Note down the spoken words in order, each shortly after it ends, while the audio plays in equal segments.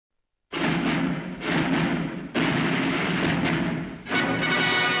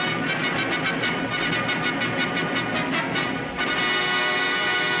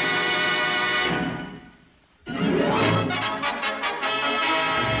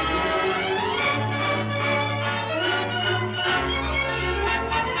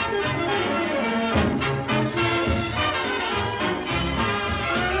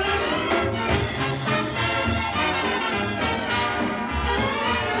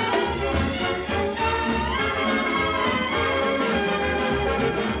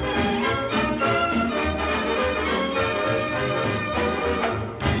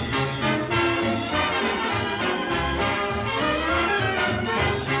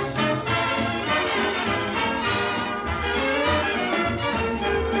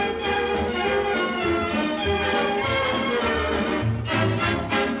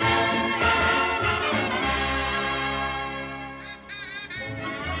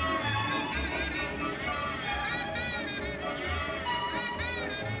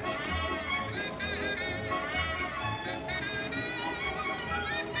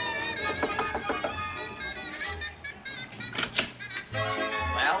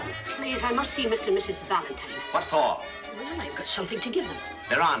Please, I must see Mr. and Mrs. Valentine. What for? Well, I've got something to give them.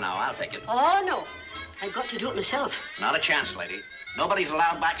 They're on now. I'll take it. Oh, no. I've got to do it myself. Not a chance, lady. Nobody's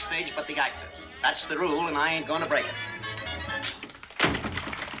allowed backstage but the actors. That's the rule, and I ain't going to break it.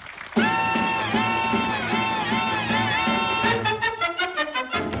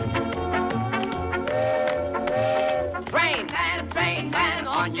 Train man,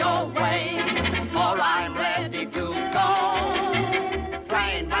 on your way, for I'm ready to go.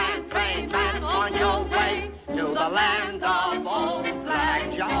 Train man, on your way, to the land of old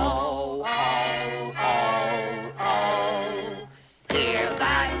Black Joe. Oh, oh, oh. Hear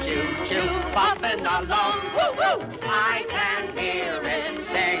that choo-choo puffing along. Woo-woo! I can hear it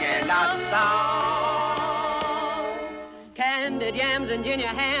singing a song. Candied yams and ginger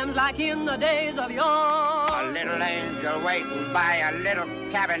hams like in the days of yore. A little angel waiting by a little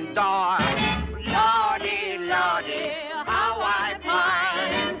cabin door. Lordy, Lordy, how I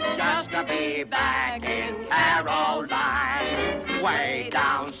pine just to be back in Caroline, way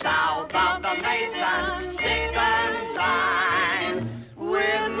down south of the Mason-Dixon line,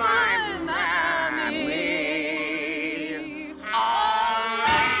 with my mammy. All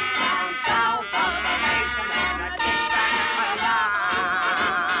right down south of the Mason-Dixon line.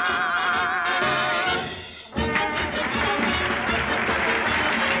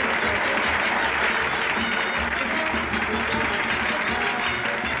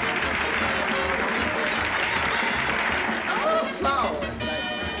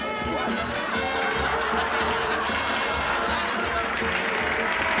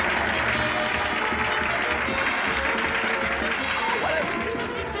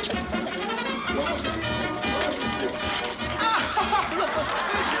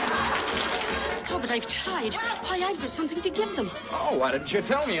 Oh, but I've tried. Why, I've got something to give them. Oh, why didn't you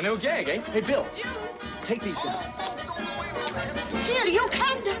tell me? A new gag, eh? Hey, Bill, take these down. Here, you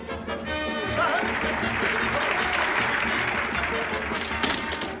can.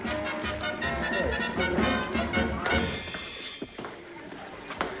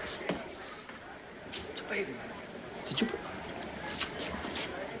 It's a baby. Did you...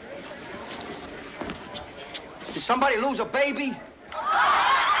 Did somebody lose a baby?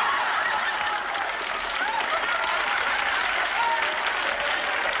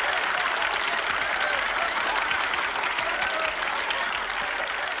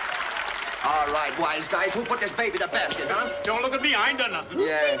 All right, wise guys, who put this baby in the basket, huh? Don't look at me. I ain't done nothing.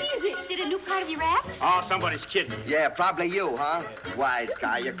 Yeah. Is it? Did a new part of you wrap? Oh, somebody's kidding. Yeah, probably you, huh? Wise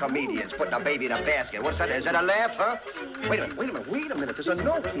guy, you're comedians putting a baby in a basket. What's that? Is that a laugh, huh? Wait a minute. There's a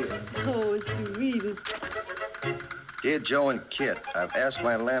note here. Oh, sweet. Dear Joe and Kit, I've asked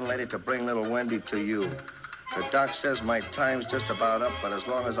my landlady to bring little Wendy to you. The doc says my time's just about up, but as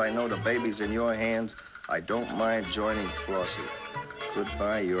long as I know the baby's in your hands, I don't mind joining Flossie.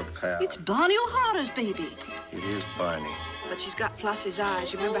 Goodbye, your pal. It's Barney O'Hara's baby. It is Barney. But she's got Flossie's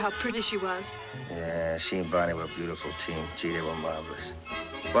eyes. You remember how pretty she was? Yeah, she and Barney were a beautiful team. Gee, they were marvelous.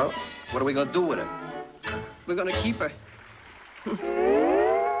 Well, what are we gonna do with her? We're gonna keep her.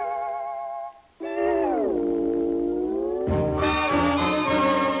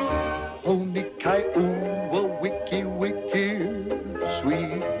 Honey, Kiowa, wiki, wiki,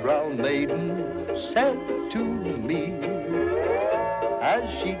 sweet brown maiden said to me, as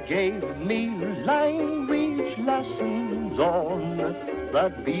she gave me language lessons on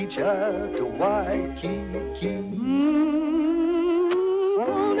that beach at Waikiki.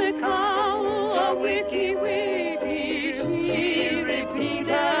 Honey, cow, wiki, wiki, she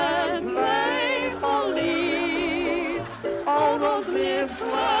repeated playfully. All those lips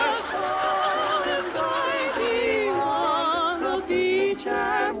were soft and dainty on the beach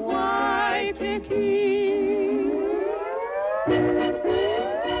at Waikiki.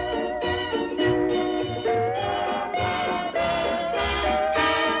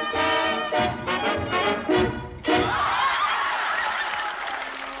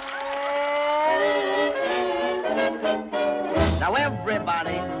 Now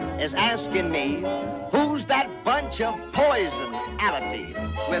everybody is asking me, who's that bunch of poison-ality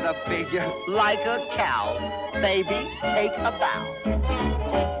with a figure like a cow? Baby, take a bow.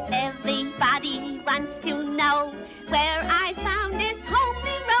 Everybody wants to know where I found this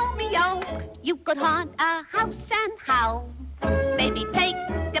homely Romeo. You could haunt a house and how? Baby, take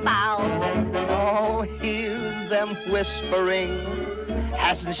a bow. Oh, hear them whispering.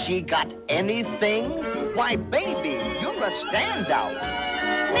 Hasn't she got anything? Why, baby, you're a standout.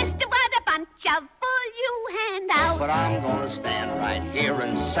 Mister, what a bunch of bull you hand out. But I'm gonna stand right here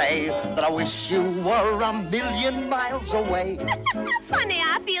and say that I wish you were a million miles away. Funny,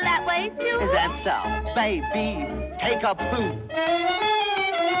 I feel that way, too. Is that so? Baby, take a boot.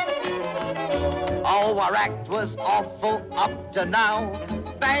 though our act was awful up to now,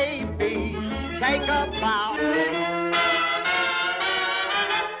 baby, take a bow.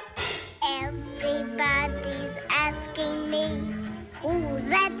 Everybody's asking me, who's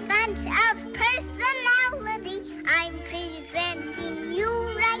that bunch of personality I'm presenting you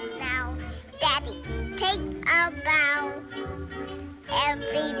right now? Daddy, take a bow.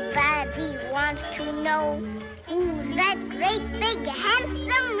 Everybody wants to know, who's that great big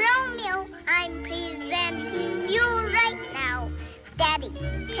handsome Romeo I'm presenting you right now? Daddy,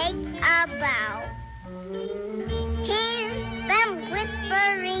 take a bow. Hear them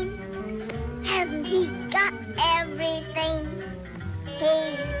whispering, hasn't he got everything?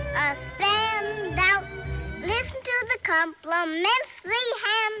 He's a standout. Listen to the compliments they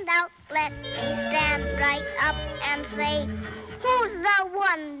hand out. Let me stand right up and say, who's the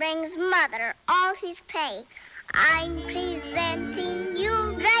one brings mother all his pay? I'm presenting you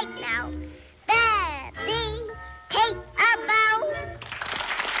right now. Daddy, take a bow.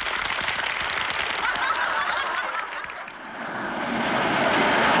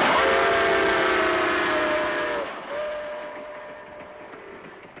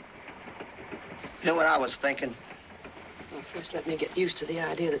 You know what I was thinking? Well, first let me get used to the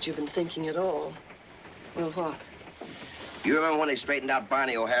idea that you've been thinking at all. Well, what? You remember when they straightened out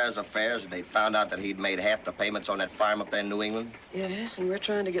Barney O'Hara's affairs and they found out that he'd made half the payments on that farm up there in New England? Yes, and we're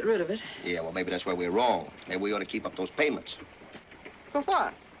trying to get rid of it. Yeah, well, maybe that's where we're wrong. Maybe we ought to keep up those payments. For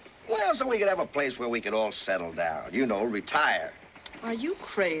what? Well, so we could have a place where we could all settle down. You know, retire. Are you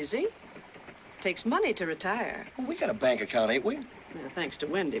crazy? Takes money to retire. Well, we got a bank account, ain't we? Well, thanks to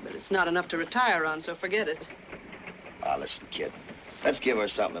Wendy, but it's not enough to retire on, so forget it. Ah, listen, kid. Let's give her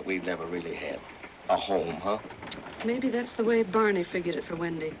something that we've never really had. A home, huh? Maybe that's the way Barney figured it for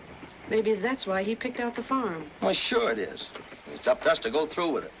Wendy. Maybe that's why he picked out the farm. Well, sure it is. It's up to us to go through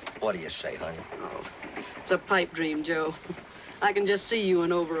with it. What do you say, honey? Oh, it's a pipe dream, Joe. I can just see you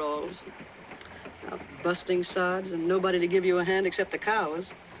in overalls. Out busting sods and nobody to give you a hand except the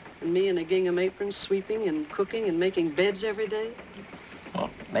cows. And me in a gingham apron sweeping and cooking and making beds every day.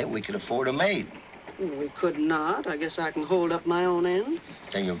 Well, maybe we could afford a maid. We could not. I guess I can hold up my own end.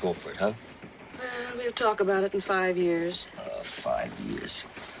 Then you'll go for it, huh? We'll talk about it in 5 years. 5 years.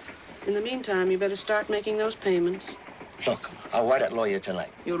 In the meantime, you better start making those payments. Look, I'll write that lawyer tonight.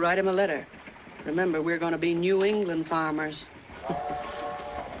 You'll write him a letter. Remember, we're going to be New England farmers.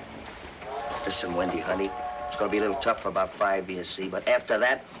 Listen, Wendy, honey, it's going to be a little tough for about 5 years, see? But after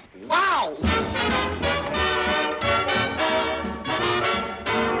that, wow!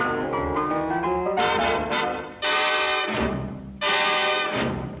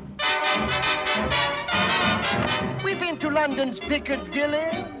 We've been to London's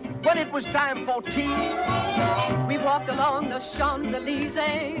Piccadilly when it was time for tea. We walked along the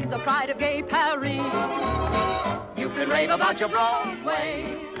Champs-Élysées, the pride of gay Paris. You can rave about your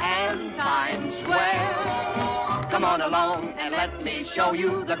Broadway and Times Square. Come on along and let me show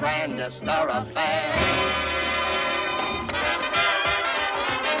you the grandest thoroughfare.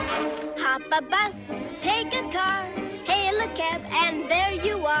 Hop a bus, take a car, hail a cab, and there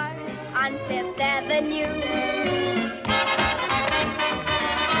you are on Fifth Avenue.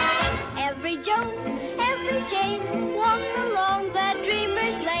 Every Joe, every Jane walks along that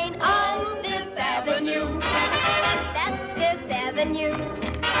dreamer's lane on Fifth Avenue. That's Fifth Avenue,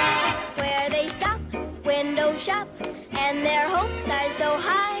 where they stop, window shop, and their hopes are so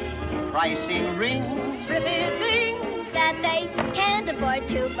high. Pricing rings, Pretty things that they can't afford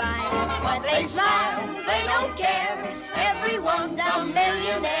to buy. But they smile, they don't care. Everyone's a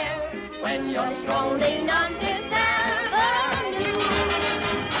millionaire when you're strolling on Fifth Avenue.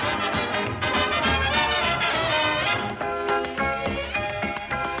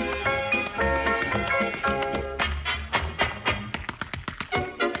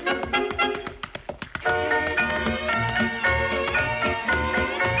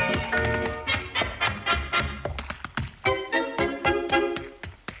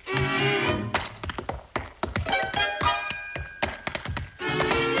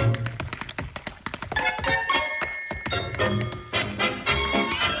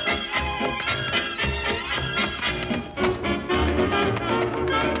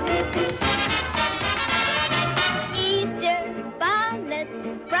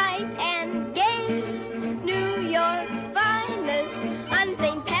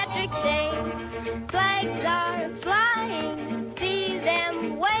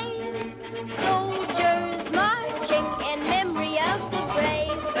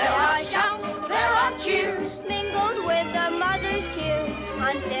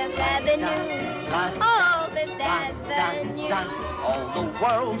 On Fifth Avenue, oh, Fifth Avenue. All the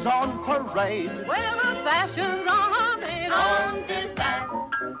world's on parade. Where the fashions are made On Fifth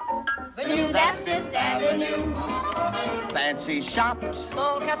Avenue, that's Fifth Avenue. Fancy shops,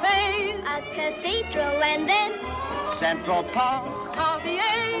 small cafes, A cathedral and then Central Park.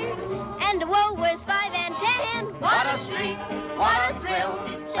 Cartiers. and Woolworths 5 and 10. What a street, what a thrill.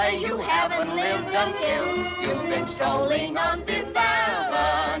 Say you haven't lived until you've been strolling on Fifth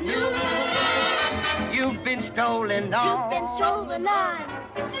Avenue. You've been strolling on. You've been strolling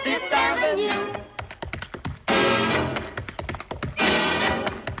on Fifth Avenue.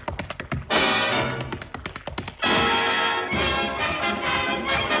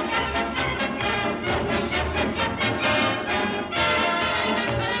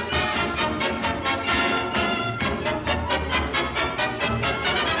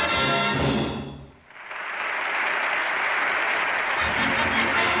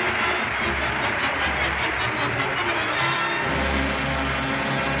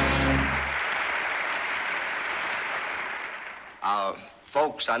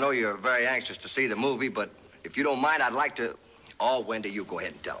 Folks, I know you're very anxious to see the movie, but if you don't mind, I'd like to... Oh, Wendy, you go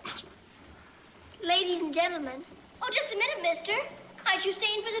ahead and tell them. Ladies and gentlemen. Oh, just a minute, mister. Aren't you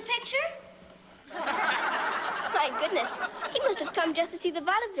staying for the picture? My goodness. He must have come just to see the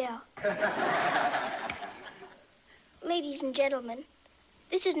vaudeville. Ladies and gentlemen,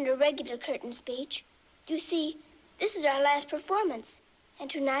 this isn't a regular curtain speech. You see, this is our last performance. And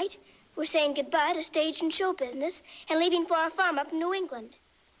tonight, we're saying goodbye to stage and show business and leaving for our farm up in New England.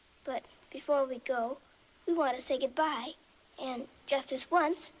 But before we go, we want to say goodbye and, just this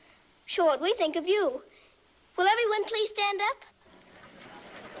once, show what we think of you. Will everyone please stand up?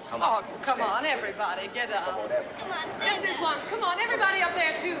 Oh, come on, everybody, get up. Come on, Just stand this up. once. Come on, everybody up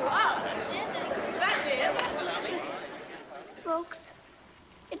there, too. Up. That's it. Folks,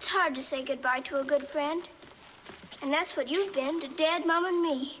 it's hard to say goodbye to a good friend. And that's what you've been to Dad, Mom, and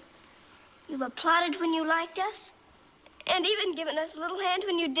me. You've applauded when you liked us, and even given us a little hand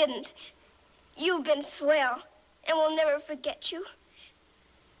when you didn't. You've been swell, and we'll never forget you.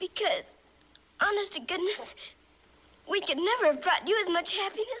 Because, honest to goodness, we could never have brought you as much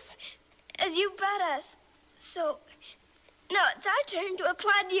happiness as you brought us. So, now it's our turn to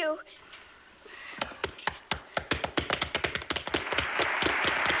applaud you.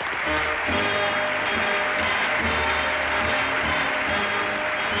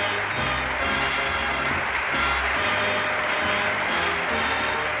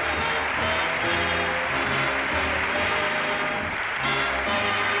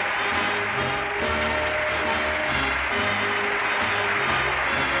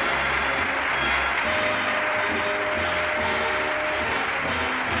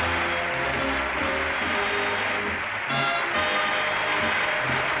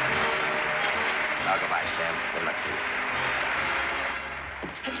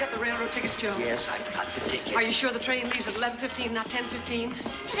 Have you got the railroad tickets, Joe? Yes, I've got the ticket. Are you sure the train leaves at 11:15, not 10:15?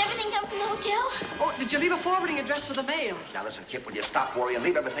 Has everything come from the hotel? Oh, did you leave a forwarding address for the mail? Now, listen, Kip, will you stop worrying?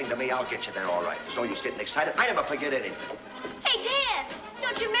 Leave everything to me. I'll get you there all right. There's no use getting excited. I never forget anything. Hey, Dad,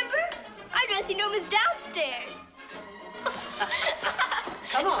 don't you remember? Our dressing room is downstairs.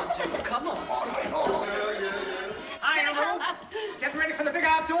 Come on, Joe, come on. All right, all right. Hi, Elmo. Getting ready for the big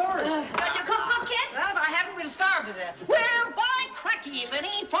outdoors. Got your cookbook, kid? Well, if I hadn't, we'd have starved to death. Well, by cracky, if it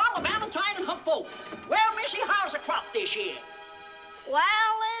ain't Father Valentine and Huck both. Well, Missy, how's the crop this year? Well,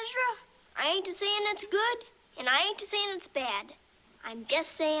 Ezra, I ain't a saying it's good, and I ain't a saying it's bad. I'm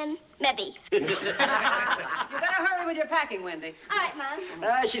just saying maybe. You better hurry with your packing, Wendy. All right,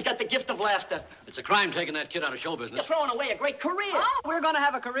 Mom. She's got the gift of laughter. It's a crime taking that kid out of show You're business. throwing away a great career. Oh, we're going to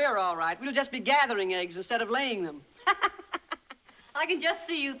have a career, all right. We'll just be gathering eggs instead of laying them. I can just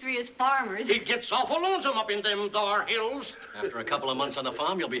see you three as farmers. It gets awful lonesome up in them thar hills. After a couple of months on the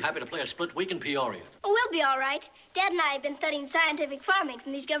farm, you'll be happy to play a split week in Peoria. Oh, we'll be all right. Dad and I have been studying scientific farming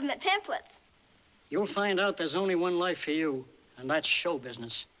from these government pamphlets. You'll find out there's only one life for you, and that's show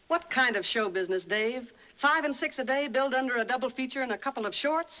business. What kind of show business, Dave? 5 and 6 a day, billed under a double feature and a couple of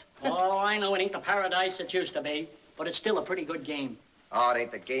shorts? Oh, I know it ain't the paradise it used to be, but it's still a pretty good game. Oh, it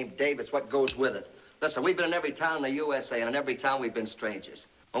ain't the game, Dave. It's what goes with it. Listen, we've been in every town in the USA, and in every town we've been strangers.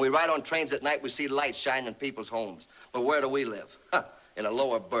 When we ride on trains at night, we see lights shining in people's homes. But where do we live? Huh, in a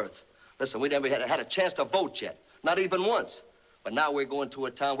lower berth. Listen, we never had a chance to vote yet. Not even once. But now we're going to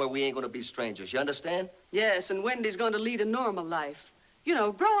a town where we ain't going to be strangers. You understand? Yes, and Wendy's going to lead a normal life. You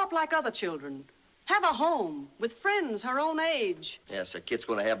know, grow up like other children. Have a home with friends her own age. Yes, her kid's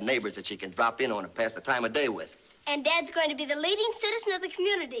going to have neighbors that she can drop in on and pass the time of day with. And Dad's going to be the leading citizen of the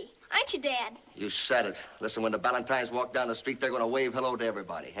community. Aren't you, Dad? You said it. Listen, when the Valentines walk down the street, they're going to wave hello to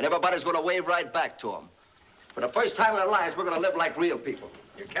everybody. And everybody's going to wave right back to them. For the first time in our lives, we're going to live like real people.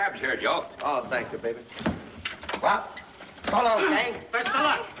 Your cab's here, Joe. Oh, thank you, baby. Well, so long, gang. Best of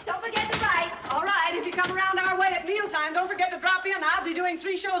luck. Don't forget to write. All right, if you come around our way at mealtime, don't forget to drop in. I'll be doing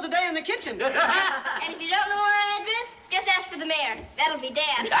 3 shows a day in the kitchen. And if you don't know our address, just ask for the mayor. That'll be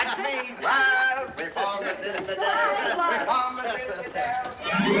Dad. That's me. Well, reformers in the Dell. Reformers in the Dell.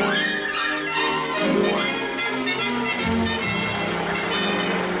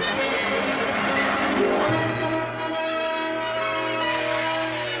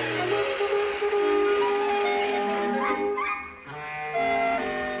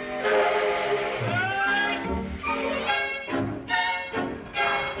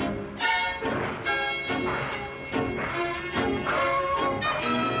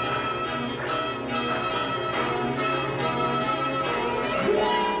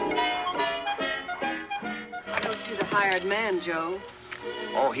 Hired man, Joe.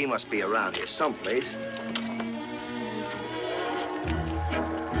 Oh, he must be around here someplace.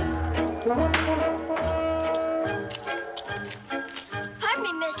 Pardon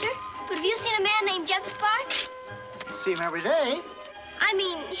me, mister, but have you seen a man named Jeb Sparks? See him every day. I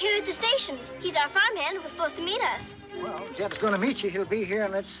mean, here at the station. He's our farmhand who was supposed to meet us. Well, Jeb's going to meet you. He'll be here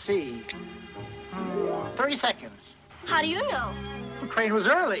in, let's see, 30 seconds. How do you know? The train was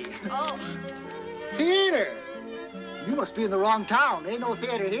early. Oh. Theater. You must be in the wrong town. Ain't no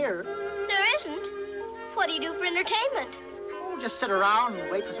theater here. There isn't. What do you do for entertainment? Oh, just sit around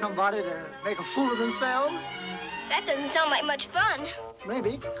and wait for somebody to make a fool of themselves. That doesn't sound like much fun.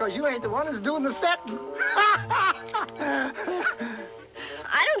 Maybe, because you ain't the one that's doing the setting. I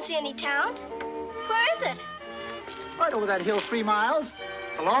don't see any town. Where is it? Right over that hill 3 miles.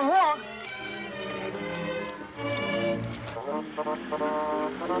 It's a long walk.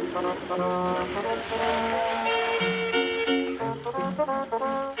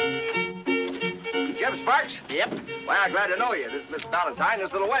 Jeb Sparks? Yep. Well, glad to know you. This is Miss Valentine,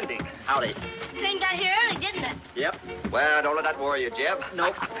 this little Wendy. Howdy. Train got here early, didn't it? Yep. Well, don't let that worry you, Jeb.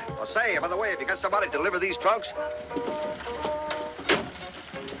 Nope. Well, say, by the way, if you got somebody to deliver these trunks?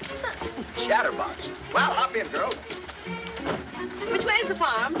 Chatterbox. Well, hop in, girl. Which way's the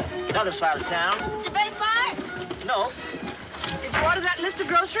farm? Another side of town. Is it very far? No. Did you order that list of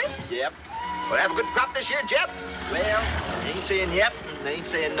groceries? Yep. Well, have a good crop this year, Jeb? Well, ain't saying yep, and ain't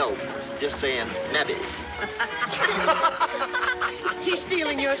saying no. Just saying maybe. He's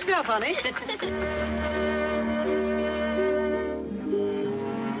stealing your stuff, honey.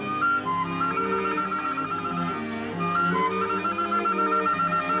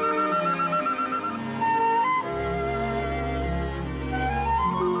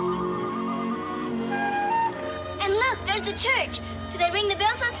 And look, there's the church. Do they ring the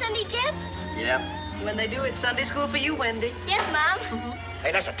bells on Sunday, Jeb? Yep. When they do, it's Sunday school for you, Wendy. Yes, Mom.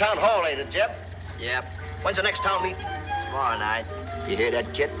 Hey, that's a town hall, ain't it, Jeb? Yep. When's the next town meeting? Tomorrow night. You hear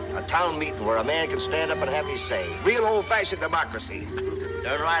that, kid? A town meeting where a man can stand up and have his say. Real old-fashioned democracy.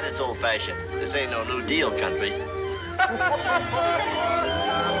 Darn right it's old-fashioned. This ain't no New Deal country.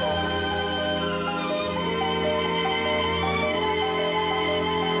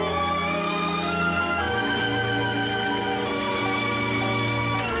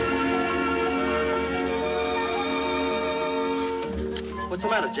 What's the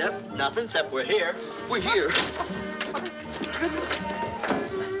matter, Jeb? Nothing, except we're here. We're here.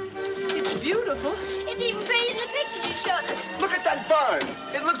 It's beautiful. It's even prettier than the picture you showed us. Look at that barn.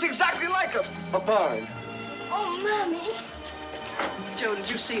 It looks exactly like a barn. Oh, Mommy. Joe, did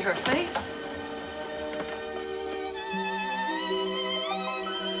you see her face?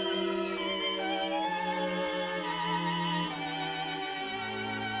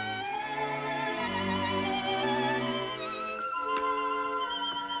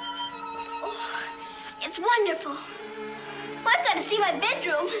 It's wonderful. Well, I've got to see my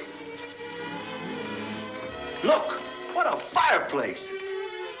bedroom. Look, what a fireplace.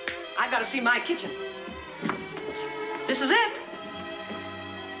 I gotta see my kitchen. This is it.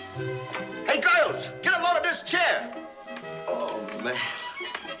 Hey, girls, get a load of this chair. Oh, man.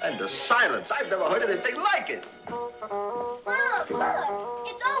 And the silence. I've never heard anything like it. Oh, look.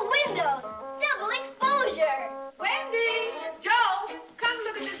 It's all windows. Double exposure. Wendy, Joe, come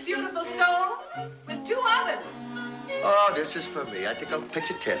look at this beautiful stove with 2 ovens. Oh, this is for me. I think I'll pitch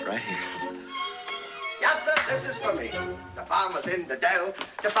a tent right here. Yes, sir, this is for me. The farmer's in the dell.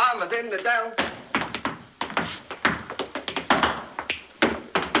 The farmer's in the dell.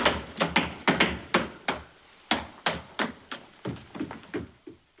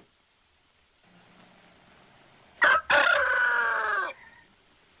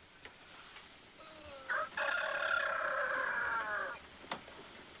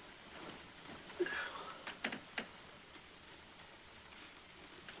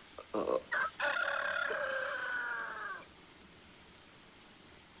 Home.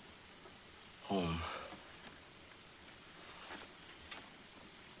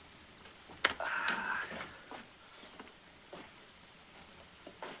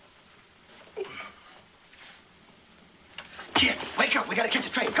 Kid, wake up. We gotta catch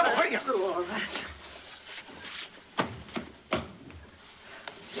a train. Come on, hurry up. Oh, all right.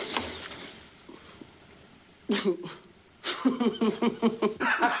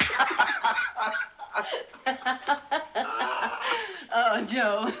 Oh,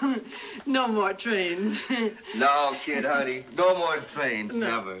 Joe, no more trains. No, kid, honey. No more trains. No.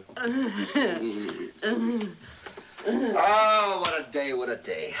 Never. Oh, what a day, what a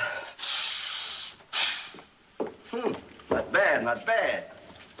day. Not bad, not bad.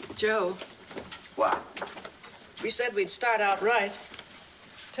 Joe, What? we said we'd start out right.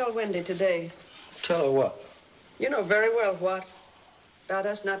 Tell Wendy today. Tell her what? You know very well what. About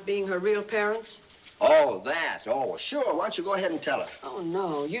us not being her real parents. Oh, that. Oh, sure. Why don't you go ahead and tell her? Oh,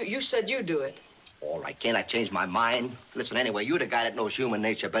 no. You said you'd do it. All right, can't I change my mind? Listen, anyway, you're the guy that knows human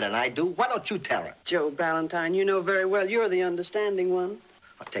nature better than I do. Why don't you tell her? Joe Ballantyne, you know very well you're the understanding one.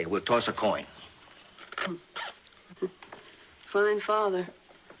 I'll tell you, we'll toss a coin. Fine father.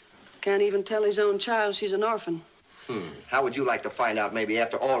 Can't even tell his own child she's an orphan. How would you like to find out maybe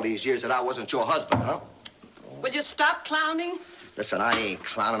after all these years that I wasn't your husband, huh? Would you stop clowning? Listen, I ain't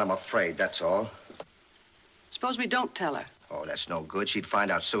clowning, I'm afraid, that's all. Suppose we don't tell her. Oh, that's no good. She'd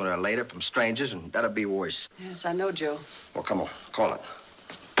find out sooner or later from strangers, and that'd be worse. Yes, I know, Joe. Well, come on, call it.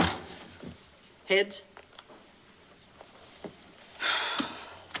 Heads?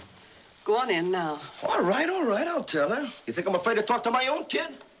 Go on in now. All right, I'll tell her. You think I'm afraid to talk to my own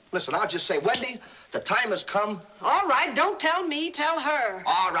kid? Listen, I'll just say, Wendy, the time has come. All right, don't tell me, tell her.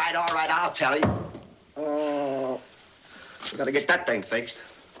 All right, I'll tell you. Oh, we gotta get that thing fixed.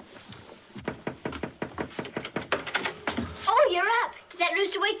 Oh, you're up. Did that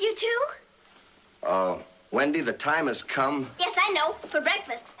rooster wake you too? Wendy, the time has come. Yes, I know. For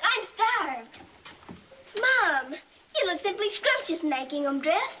breakfast. And I'm starved. Mom, you look simply scrumptious in that gingham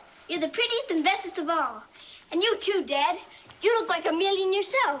dress. You're the prettiest and bestest of all. And you too, Dad. You look like 1,000,000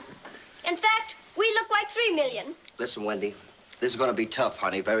 yourself. In fact, we look like 3,000,000. Listen, Wendy, this is gonna be tough,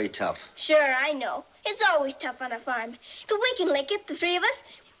 honey, very tough. Sure, I know. It's always tough on a farm. But we can lick it, the three of us.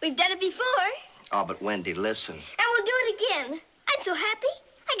 We've done it before. Oh, but Wendy, listen. And we'll do it again. I'm so happy.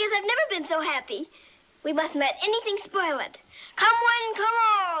 I guess I've never been so happy. We mustn't let anything spoil it. Come one, come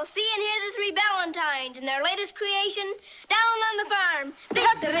all. See and hear the three Ballantynes and their latest creation, Down on the Farm.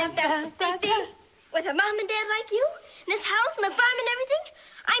 With a mom and dad like you, and this house and the farm and everything,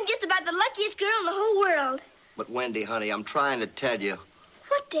 I'm just about the luckiest girl in the whole world. But Wendy, honey, I'm trying to tell you.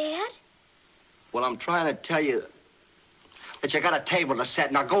 What, Dad? Well, I'm trying to tell you that you got a table to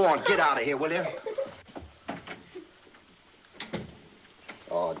set. Now, go on, get out of here, will you?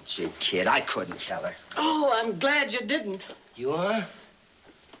 Oh, gee, kid, I couldn't tell her. Oh, I'm glad you didn't. You are?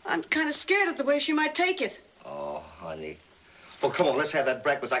 I'm kind of scared at the way she might take it. Oh, honey. Well, come on, let's have that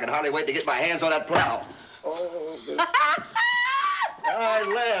breakfast. I can hardly wait to get my hands on that plow. Oh, this... All right,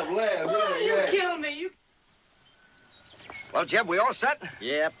 laugh. You kill me. Well, Jeb, we all set?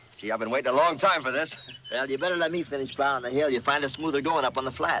 Yep. Gee, I've been waiting a long time for this. Well, you better let me finish plowing the hill. You'll find it smoother going up on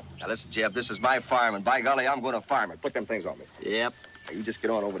the flat. Now, listen, Jeb, this is my farm, and by golly, I'm going to farm it. Put them things on me. Yep. Now, you just get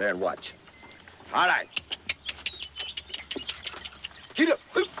on over there and watch. All right. Get up.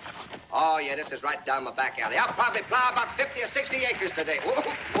 Oh, yeah, this is right down my back alley. I'll probably plow about 50 or 60 acres today.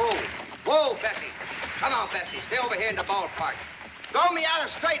 Whoa, Bessie. Come on, Bessie. Stay over here in the ballpark. Throw me out a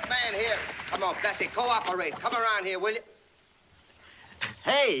straight man here. Come on, Bessie, cooperate. Come around here, will you?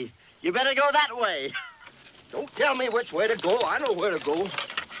 Hey, you better go that way. Don't tell me which way to go. I know where to go.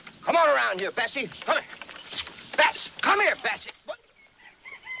 Come on around here, Bessie. Come here. Bess, come here, Bessie. What?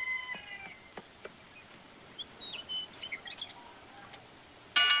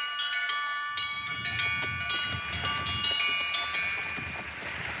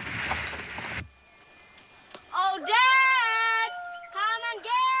 Oh, Dad! Come and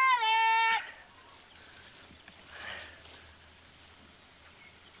get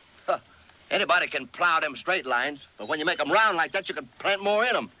it! Anybody can plow them straight lines, but when you make them round like that, you can plant more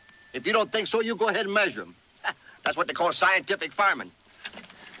in them. If you don't think so, you go ahead and measure them. That's what they call scientific farming.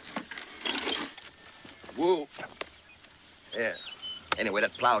 Whoa. Yeah. Anyway,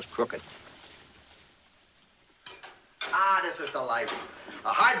 that plow's crooked. Ah, this is the life. A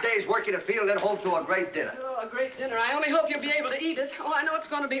hard day's work in a field, then home to a great dinner. Oh, a great dinner. I only hope you'll be able to eat it. Oh, I know it's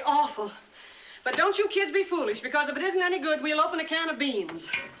going to be awful. But don't you kids be foolish, because if it isn't any good, we'll open a can of beans.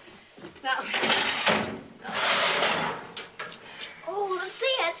 Now. Oh, let's see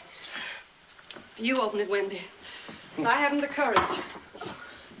it. You open it, Wendy. I haven't the courage.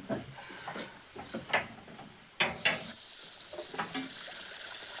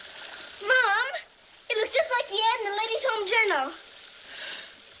 Mom, it looks just like the ad in the Ladies' Home Journal.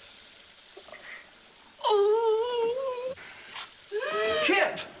 Oh.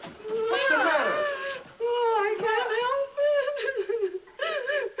 Kid, what's the matter? Oh, I can't help it.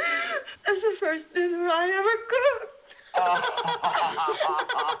 That's the first dinner I ever cooked.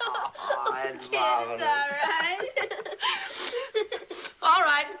 It's It's all right. All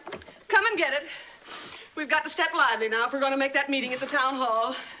right, come and get it. We've got to step lively now if we're going to make that meeting at the town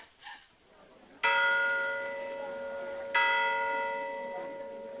hall.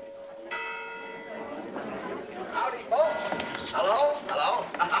 Howdy, folks. Hello, hello.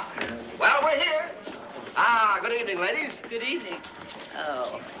 Well, we're here. Good evening, ladies. Good evening.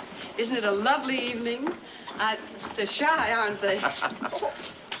 Oh, isn't it a lovely evening? They're shy, aren't they?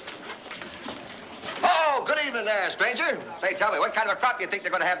 Oh, good evening there, stranger. Say, tell me, what kind of a crop do you think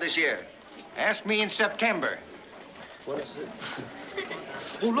they're going to have this year? Ask me in September. What is it?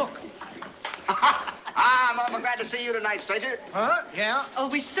 Oh, look. I'm glad to see you tonight, stranger. Huh? Yeah? Oh,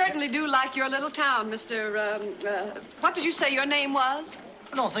 we certainly do like your little town, Mr. What did you say your name was?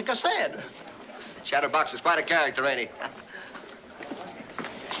 I don't think I said. Chatterbox is quite a character, ain't he?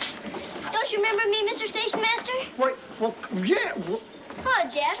 Don't you remember me, Mr. Station Master? Wait, well, yeah. Well, Hello,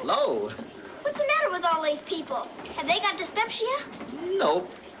 Jeff. Hello. What's the matter with all these people? Have they got dyspepsia? Nope.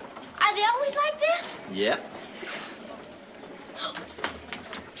 Are they always like this? Yep.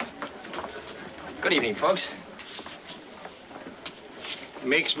 Good evening, folks.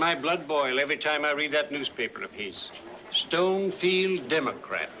 Makes my blood boil every time I read that newspaper of his. Stonefield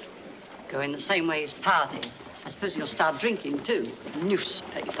Democrat. Going the same way as party. I suppose you'll start drinking, too.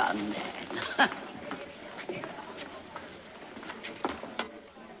 Newspaper man.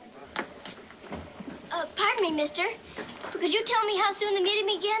 Pardon me, mister. Could you tell me how soon the meeting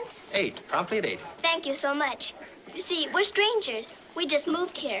begins? 8, promptly at 8. Thank you so much. You see, we're strangers. We just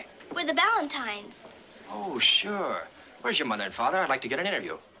moved here. We're the Valentines. Oh, sure. Where's your mother and father? I'd like to get an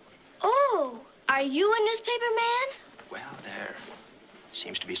interview. Oh, are you a newspaper man? Well, there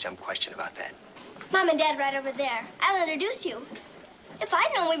seems to be some question about that. Mom and Dad right over there. I'll introduce you. If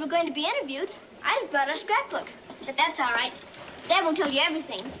I'd known we were going to be interviewed, I'd have brought a scrapbook. But that's all right. Dad won't tell you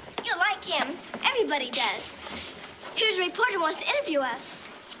everything. You'll like him. Everybody does. Here's a reporter who wants to interview us.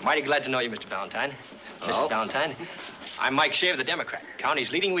 Mighty glad to know you, Mr. Valentine. Hello. Mrs. Valentine. I'm Mike Shea of the Democrat,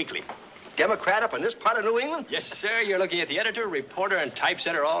 county's leading weekly. Democrat up in this part of New England? Yes, sir. You're looking at the editor, reporter, and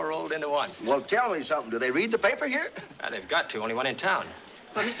typesetter all rolled into one. Well, tell me something. Do they read the paper here? They've got to. Only one in town.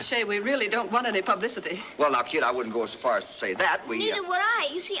 Well, Mr. Shea, we really don't want any publicity. Well, now, kid, I wouldn't go as far as to say that. Neither would I.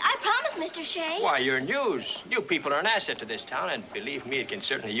 You see, I promised Mr. Shea. Why, you're news. You people are an asset to this town, and believe me, it can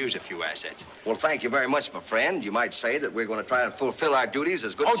certainly use a few assets. Well, thank you very much, my friend. You might say that we're going to try and fulfill our duties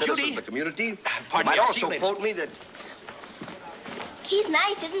as good citizens of the community. Pardon me, me, you might I'll see you also later. quote me that... He's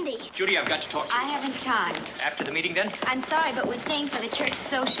nice, isn't he? Judy, I've got to talk to you. I haven't time. After the meeting, then? I'm sorry, but we're staying for the church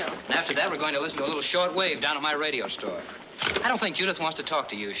social. And after that, we're going to listen to a little short wave down at my radio store. I don't think Judith wants to talk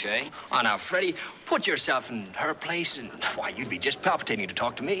to you, Shea. Oh, now, Freddie, put yourself in her place, and why, you'd be just palpitating to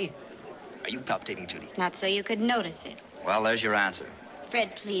talk to me. Are you palpitating, Judy? Not so you could notice it. Well, there's your answer.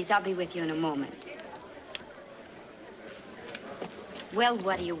 Fred, please, I'll be with you in a moment. Well,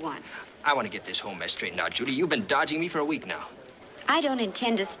 what do you want? I want to get this whole mess straightened out, Judy. You've been dodging me for a week now. I don't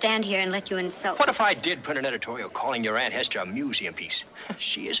intend to stand here and let you insult What if I did print an editorial calling your Aunt Hester a museum piece?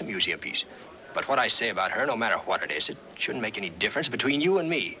 She is a museum piece. But what I say about her, no matter what it is, it shouldn't make any difference between you and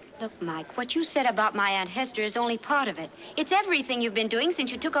me. Look, Mike, what you said about my Aunt Hester is only part of it. It's everything you've been doing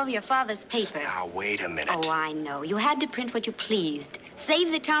since you took over your father's paper. Now, wait a minute. Oh, I know. You had to print what you pleased.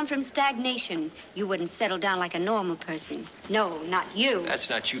 Save the town from stagnation. You wouldn't settle down like a normal person. No, not you. That's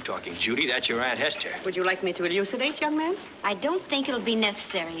not you talking, Judy. That's your Aunt Hester. Would you like me to elucidate, young man? I don't think it'll be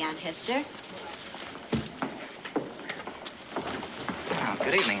necessary, Aunt Hester. Well,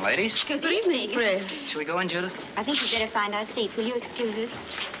 good evening, ladies. Good evening, Fred. Shall we go in, Judith? I think we'd better find our seats. Will you excuse us?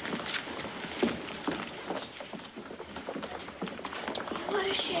 What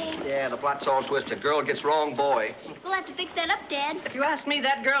a shame. Yeah, the plot's all twisted. Girl gets wrong boy. We'll have to fix that up, Dad. If you ask me,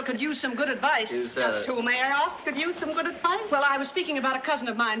 that girl could use some good advice. Is, Just who, may I ask, could use some good advice? Well, I was speaking about a cousin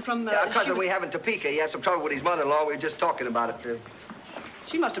of mine from... Yeah, a cousin she was- we have in Topeka. He has some trouble with his mother-in-law. We were just talking about it.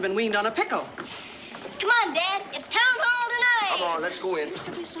 She must have been weaned on a pickle. Come on, Dad. It's town hall tonight. Come on, let's go in. Used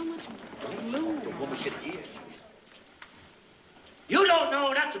to be so much... The woman should hear. You don't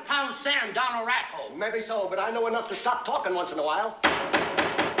know enough to pound sand down a rat hole. Maybe so, but I know enough to stop talking once in a while.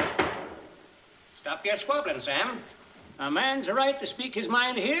 Stop your squabbling, Sam. A man's a right to speak his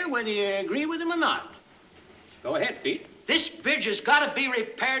mind here, whether you agree with him or not. Go ahead, Pete. This bridge has got to be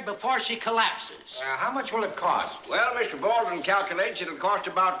repaired before she collapses. How much will it cost? Well, Mr. Baldwin calculates it'll cost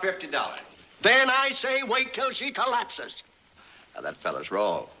about $50. Then I say wait till she collapses. Now, that fella's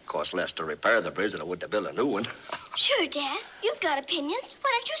wrong. It costs less to repair the bridge than it would to build a new one. Sure, Dad. You've got opinions.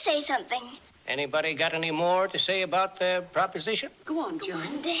 Why don't you say something? Anybody got any more to say about the proposition? Go on, John. Go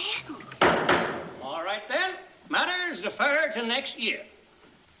on, Dad. All right, then. Matters defer to next year.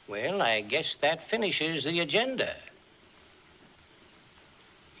 Well, I guess that finishes the agenda.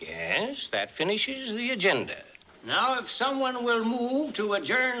 Yes, that finishes the agenda. Now, if someone will move to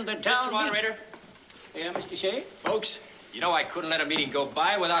adjourn the town... Mr. Moderator. Yeah, Mr. Shea? Folks, you know I couldn't let a meeting go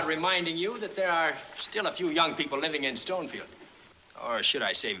by without reminding you that there are still a few young people living in Stonefield. Or should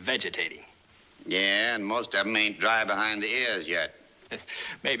I say vegetating. Yeah, and most of them ain't dry behind the ears yet.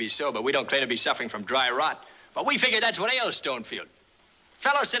 Maybe so, but we don't claim to be suffering from dry rot. But we figure that's what ails Stonefield.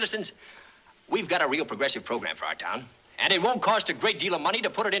 Fellow citizens, we've got a real progressive program for our town, and it won't cost a great deal of money to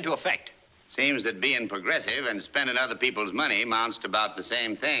put it into effect. Seems that being progressive and spending other people's money amounts to about the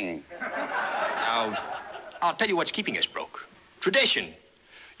same thing. Now, I'll tell you what's keeping us broke. Tradition.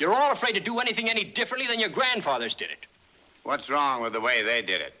 You're all afraid to do anything any differently than your grandfathers did it. What's wrong with the way they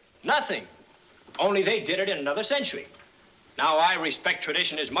did it? Nothing. Only they did it in another century. Now, I respect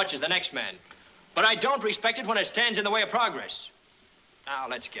tradition as much as the next man, but I don't respect it when it stands in the way of progress. Now,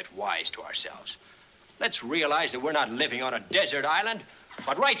 let's get wise to ourselves. Let's realize that we're not living on a desert island,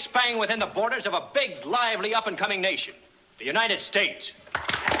 but right spang within the borders of a big, lively, up-and-coming nation, the United States.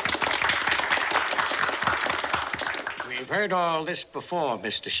 We've heard all this before,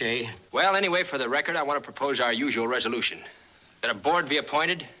 Mr. Shea. Well, anyway, for the record, I want to propose our usual resolution. That a board be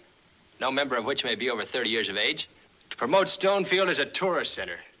appointed, no member of which may be over 30 years of age, to promote Stonefield as a tourist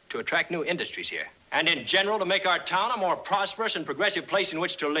center, to attract new industries here, and in general to make our town a more prosperous and progressive place in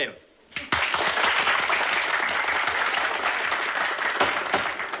which to live.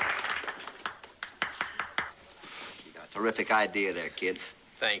 You got a terrific idea there, kid.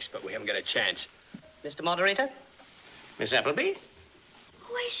 Thanks, but we haven't got a chance. Mr. Moderator? Miss Appleby?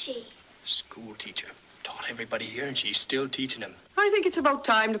 Who is she? School teacher. Taught everybody here, and she's still teaching them. I think it's about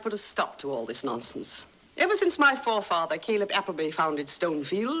time to put a stop to all this nonsense. Ever since my forefather, Caleb Appleby, founded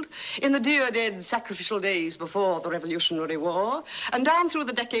Stonefield, in the dear dead sacrificial days before the Revolutionary War, and down through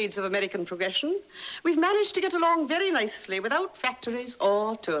the decades of American progression, we've managed to get along very nicely without factories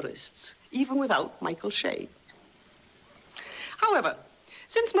or tourists, even without Michael Shea. However,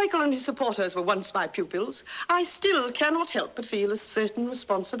 since Michael and his supporters were once my pupils, I still cannot help but feel a certain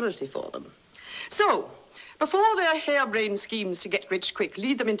responsibility for them. So, before their harebrained schemes to get rich quick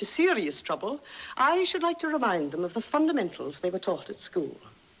lead them into serious trouble, I should like to remind them of the fundamentals they were taught at school.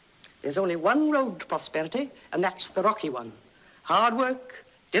 There's only one road to prosperity, and that's the rocky one. Hard work,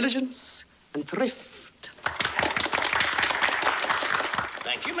 diligence, and thrift.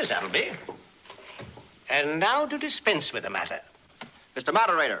 Thank you, Miss Appleby. And now to dispense with the matter. Mr.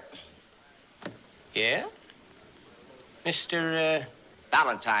 Moderator. Yeah? Mr.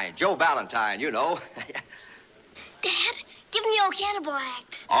 Valentine, Joe Valentine, you know. Dad, give me the old cannibal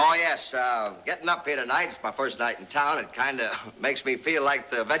act. Oh, yes. Getting up here tonight, it's my first night in town. It kind of makes me feel like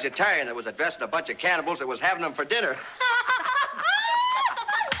the vegetarian that was addressing a bunch of cannibals that was having them for dinner.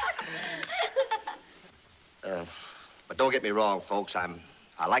 But don't get me wrong, folks. I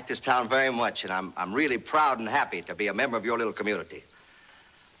like this town very much, and I'm really proud and happy to be a member of your little community.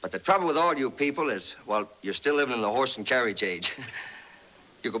 But the trouble with all you people is, well, you're still living in the horse and carriage age.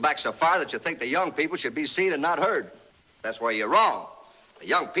 You go back so far that you think the young people should be seen and not heard. That's where you're wrong. The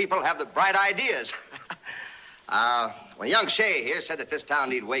young people have the bright ideas. When young Shea here said that this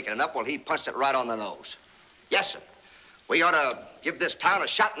town needed wakening up, well, he punched it right on the nose. Yes, sir. We ought to give this town a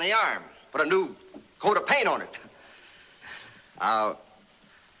shot in the arm, put a new coat of paint on it.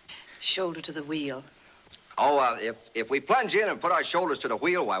 Shoulder to the wheel. Oh, if we plunge in and put our shoulders to the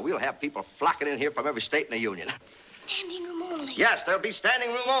wheel, why, we'll have people flocking in here from every state in the Union. Standing room only. Yes, there'll be standing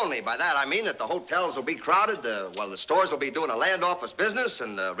room only. By that, I mean that the hotels will be crowded, the stores will be doing a land office business,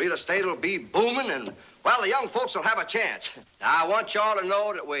 and the real estate will be booming, and, well, the young folks will have a chance. Now, I want y'all to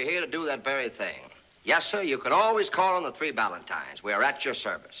know that we're here to do that very thing. Yes, sir, you can always call on the 3 Valentines. We are at your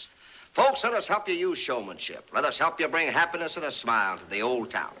service. Folks, let us help you use showmanship. Let us help you bring happiness and a smile to the old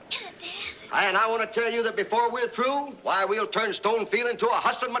town. And I want to tell you that before we're through, why, we'll turn Stonefield into a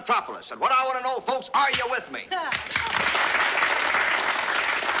hustling metropolis. And what I want to know, folks, are you with me?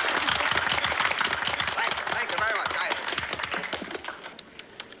 Thank you very much.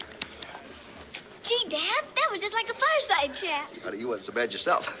 Gee, Dad, that was just like a fireside chat. Well, you wasn't so bad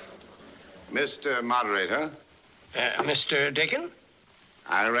yourself. Mr. Moderator, Mr. Deacon?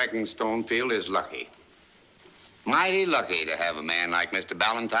 I reckon Stonefield is lucky. Mighty lucky to have a man like Mr.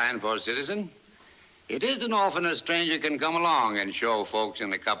 Ballantyne for a citizen. It isn't often a stranger can come along and show folks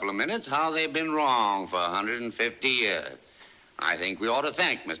in a couple of minutes how they've been wrong for 150 years. I think we ought to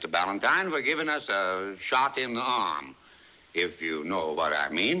thank Mr. Ballantyne for giving us a shot in the arm, if you know what I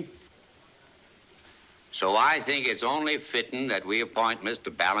mean. So I think it's only fitting that we appoint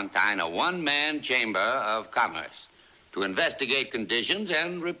Mr. Ballantyne a one-man chamber of commerce to investigate conditions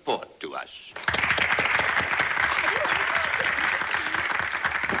and report to us.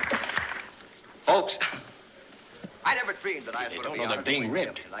 Folks, I never dreamed that I was going to be they're being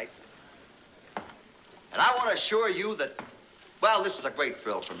ribbed tonight. And I want to assure you that, well, this is a great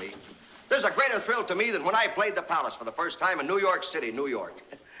thrill for me. There's a greater thrill to me than when I played the Palace for the first time in New York City, New York.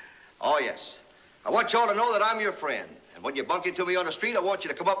 Oh, yes. I want y'all to know that I'm your friend. And when you bump into me on the street, I want you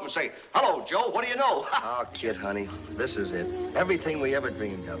to come up and say, "Hello, Joe, what do you know?" Oh, kid, honey, this is it. Everything we ever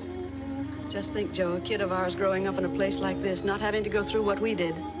dreamed of. Just think, Joe, a kid of ours growing up in a place like this, not having to go through what we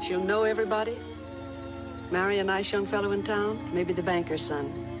did. She'll know everybody, marry a nice young fellow in town, maybe the banker's son.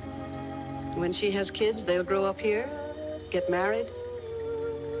 When she has kids, they'll grow up here, get married,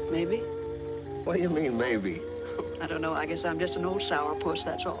 maybe. What do you mean, maybe? I don't know. I guess I'm just an old sourpuss,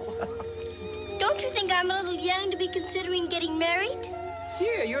 that's all. Don't you think I'm a little young to be considering getting married?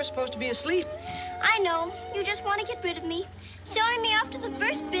 Here, you're supposed to be asleep. I know. You just want to get rid of me, selling me off to the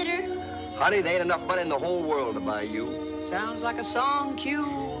first bidder. Honey, there ain't enough money in the whole world to buy you. Sounds like a song, Q.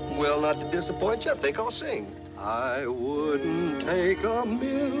 Well, not to disappoint you, I think I'll sing. I wouldn't take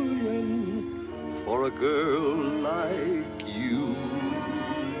 $1,000,000 for a girl like you.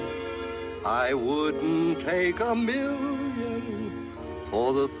 I wouldn't take $1,000,000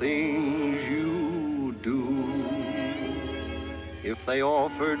 for the things you do. If they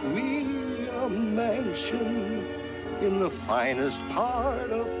offered me a mansion in the finest part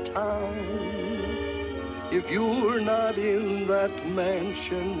of town, if you're not in that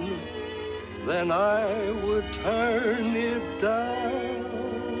mansion, then I would turn it down.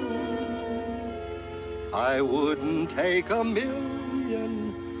 I wouldn't take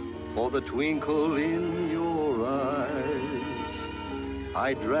 $1,000,000 for the twinkle in your eyes.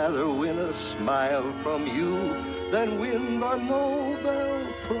 I'd rather win a smile from you than win the Nobel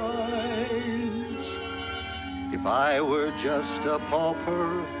Prize. If I were just a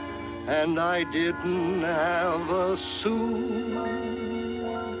pauper and I didn't have a sou,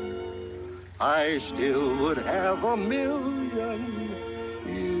 I still would have $1,000,000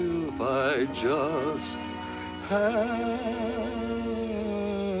 if I just had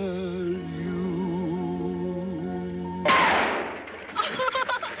you.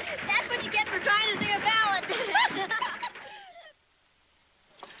 That's what you get for trying to sing a ballad.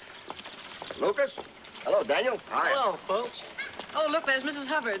 Lucas? Hello, Daniel. Hi. Hello, folks. Oh, look, there's Mrs.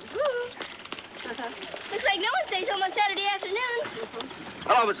 Hubbard. Looks like no one stays home on Saturday afternoons.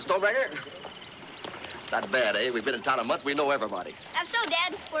 Hello, Mrs. Stonebreaker. Not bad, eh? We've been in town a month. We know everybody. That's so,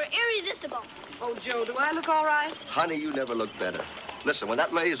 Dad. We're irresistible. Oh, Joe, do I look all right? Honey, you never look better. Listen, when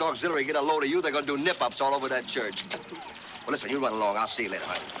that ladies' auxiliary get a load of you, they're going to do nip-ups all over that church. Well, listen, you run along. I'll see you later,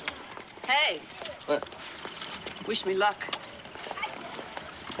 honey. Hey. Huh? Wish me luck.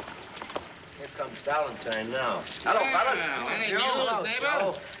 Here comes Valentine now. Hello, fellas. Any news,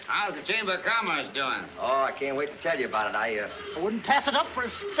 neighbor? How's the Chamber of Commerce doing? Oh, I can't wait to tell you about it. I wouldn't pass it up for a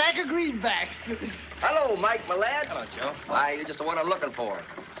stack of greenbacks. Hello, Mike, my lad. Hello, Joe. Why, you're just the one I'm looking for.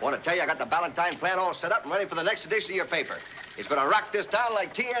 I want to tell you I got the Ballantyne plan all set up and ready for the next edition of your paper. It's going to rock this town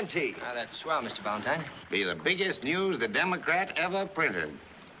like TNT. Ah, that's swell, Mr. Ballantyne. Be the biggest news the Democrat ever printed.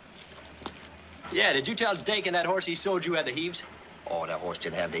 Yeah, did you tell Dakin that horse he sold you had the heaves? Oh, that horse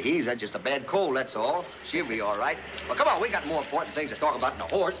didn't have the heaves. That's just a bad cold, that's all. She'll be all right. Well, come on, we got more important things to talk about than a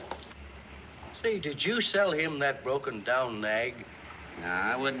horse. Say, did you sell him that broken-down nag? No,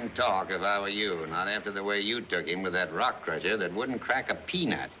 I wouldn't talk if I were you. Not after the way you took him with that rock crusher that wouldn't crack a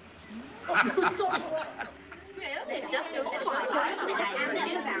peanut. And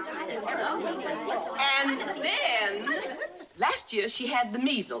then, last year she had the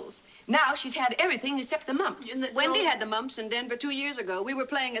measles. Now she's had everything except the mumps. Wendy had the mumps in Denver 2 years ago. We were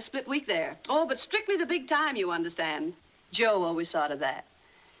playing a split week there. Oh, but strictly the big time, you understand. Joe always saw to that.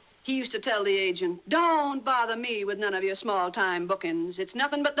 He used to tell the agent, "Don't bother me with none of your small-time bookings. It's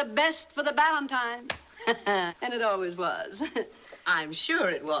nothing but the best for the Ballantynes." And it always was. I'm sure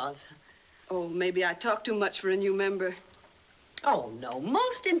it was. Oh, maybe I talk too much for a new member. Oh, no,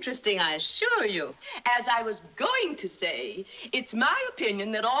 most interesting, I assure you. As I was going to say, it's my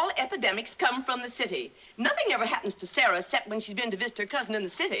opinion that all epidemics come from the city. Nothing ever happens to Sarah except when she's been to visit her cousin in the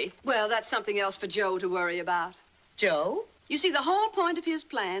city. Well, that's something else for Joe to worry about. Joe? You see, the whole point of his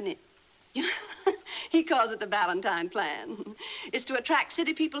plan, he calls it the Valentine plan. It's to attract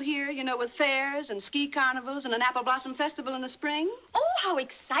city people here, you know, with fairs and ski carnivals and an apple blossom festival in the spring. Oh, how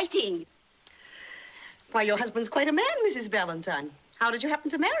exciting. Why, your husband's quite a man, Mrs. Valentine. How did you happen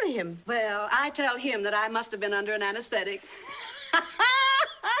to marry him? Well, I tell him that I must have been under an anesthetic.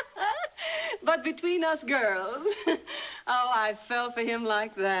 But between us girls, oh, I fell for him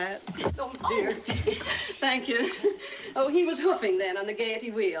like that. Oh, dear. Thank you. Oh, he was hoofing then on the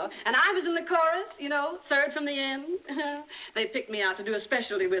Gaiety wheel. And I was in the chorus, you know, third from the end. They picked me out to do a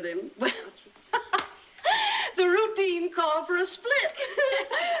specialty with him. Well, the routine called for a split.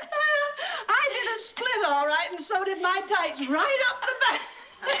 I did a split, all right, and so did my tights right up the back.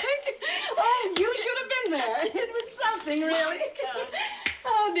 Oh, you should have been there. It was something, really.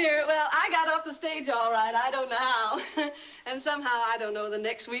 Oh, dear. Well, I got off the stage all right. I don't know how. And somehow, I don't know, the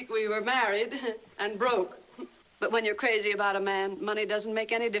next week we were married and broke. But when you're crazy about a man, money doesn't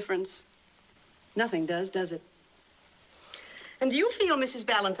make any difference. Nothing does it? And do you feel, Mrs.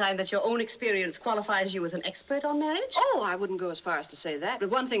 Valentine, that your own experience qualifies you as an expert on marriage? Oh, I wouldn't go as far as to say that. But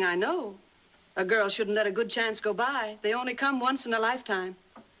one thing I know, a girl shouldn't let a good chance go by. They only come once in a lifetime.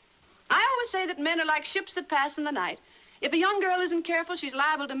 I always say that men are like ships that pass in the night. If a young girl isn't careful, she's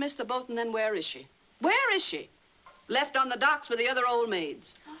liable to miss the boat, and then where is she? Where is she? Left on the docks with the other old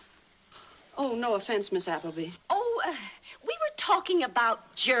maids. Oh, no offense, Miss Appleby. Oh, we were talking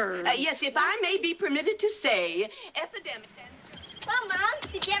about germs. Yes, if I may be permitted to say, epidemics and... Well, Mom,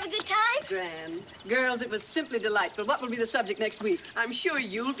 did you have a good time? Grand. Girls, it was simply delightful. What will be the subject next week? I'm sure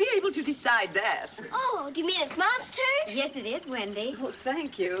you'll be able to decide that. Oh, do you mean it's Mom's turn? Yes, it is, Wendy. Oh,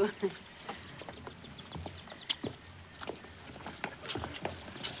 thank you.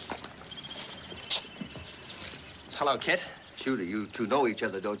 Hello, Kit. Shooter, you two know each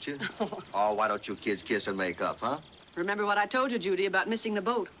other, don't you? Oh, why don't you kids kiss and make up, huh? Remember what I told you, Judy, about missing the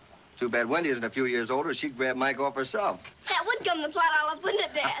boat. Too bad Wendy isn't a few years older. She'd grab Mike off herself. That would gum the plot all up, wouldn't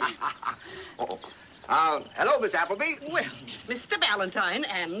it, Dad? Hello, Miss Appleby. Well, Mr. Valentine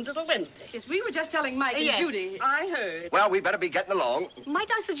and little Wendy. Yes, we were just telling Mike and Judy. I heard. Well, we better be getting along.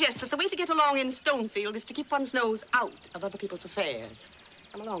 Might I suggest that the way to get along in Stonefield is to keep one's nose out of other people's affairs?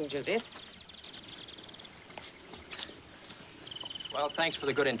 Come along, Judy. Well, thanks for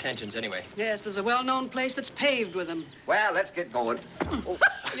the good intentions, anyway. Yes, there's a well-known place that's paved with them. Well, let's get going.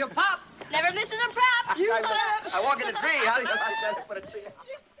 Your pop. Never misses a prop. You I walk in a tree. How do you like that? Put a tree.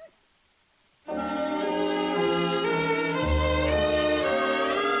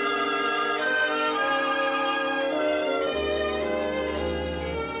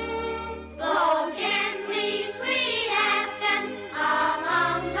 Blow gently, sweet Afton,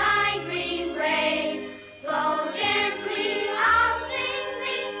 along thy green braes. Blow gently, I'll sing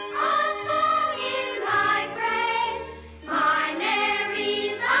thee a song in thy praise. My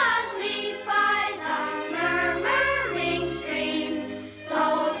Mary's asleep by the murmuring stream.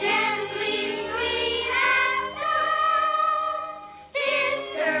 Blow gently, sweet Afton,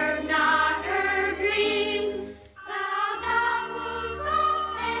 disturb not her dream. Thou dost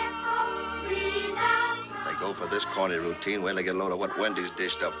soft echo, breeze out. They go for this corny routine. Wait till they get a load of what Wendy's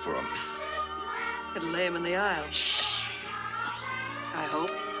dished up for them. It'll lay him in the aisle. I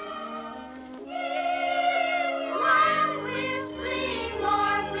hope. While whistling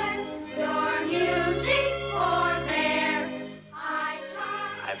warblers, your music forbear.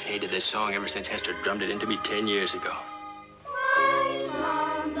 I've hated this song ever since Hester drummed it into me 10 years ago. My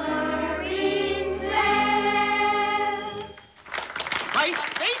slumbering fair. Right,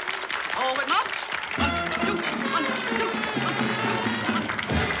 face, forward march. 1, 2, 1, 2, 1.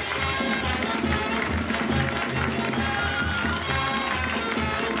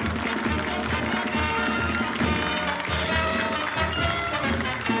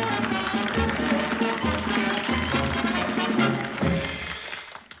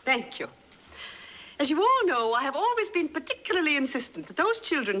 Thank you. As you all know, I have always been particularly insistent that those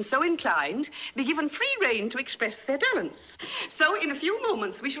children so inclined be given free rein to express their talents. So, in a few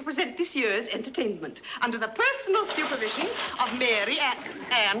moments, we shall present this year's entertainment under the personal supervision of Mary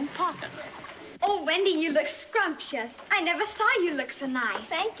Ann Parker. Oh, Wendy, you look scrumptious. I never saw you look so nice.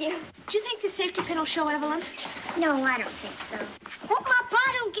 Thank you. Do you think the safety pin will show, Evelyn? No, I don't think so. Hope my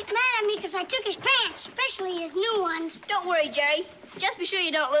pa don't get mad at me because I took his pants, especially his new ones. Don't worry, Jerry. Just be sure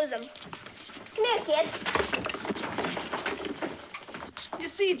you don't lose them. Come here, kid. You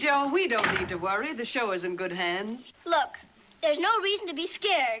see, Joe, we don't need to worry. The show is in good hands. Look, there's no reason to be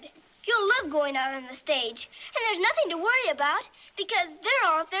scared. You'll love going out on the stage. And there's nothing to worry about because they're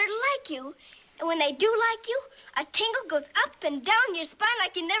all up there to like you. And when they do like you, a tingle goes up and down your spine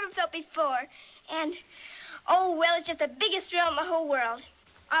like you never felt before. And, Oh, well, it's just the biggest thrill in the whole world.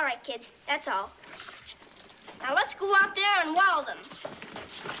 All right, kids, that's all. Now let's go out there and wow them.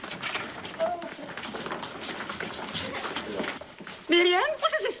 Marianne,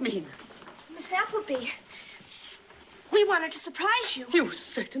 what does this mean? Miss Appleby, we wanted to surprise you. You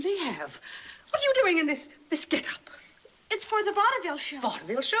certainly have. What are you doing in this get-up? It's for the vaudeville show.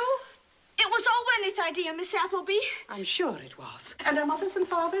 Vaudeville show? It was all Wendy's idea, Miss Appleby. I'm sure it was. And our mothers and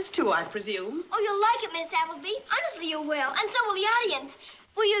fathers, too, I presume. Oh, you'll like it, Miss Appleby. Honestly, you will. And so will the audience.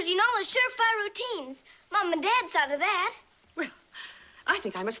 We're using all the surefire routines. Mom and Dad saw to that. Well, I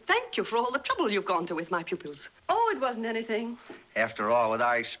think I must thank you for all the trouble you've gone to with my pupils. Oh, it wasn't anything. After all, with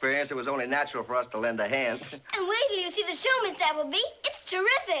our experience, it was only natural for us to lend a hand. And wait till you see the show, Miss Appleby. It's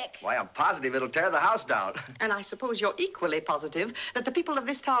terrific. Why, I'm positive it'll tear the house down. And I suppose you're equally positive that the people of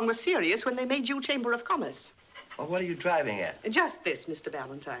this town were serious when they made you Chamber of Commerce. Well, what are you driving at? Just this, Mr.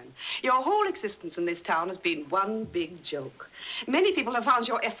 Ballantyne. Your whole existence in this town has been one big joke. Many people have found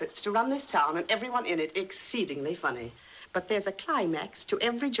your efforts to run this town and everyone in it exceedingly funny. But there's a climax to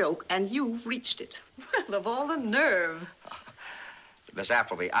every joke, and you've reached it. Well, of all the nerve. Miss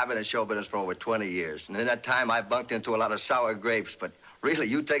Appleby, I've been in show business for over 20 years. And in that time, I've bunked into a lot of sour grapes, but really,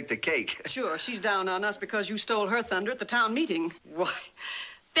 you take the cake. Sure, she's down on us because you stole her thunder at the town meeting. Why,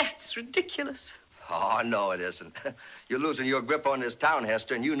 that's ridiculous. Oh, no, it isn't. You're losing your grip on this town,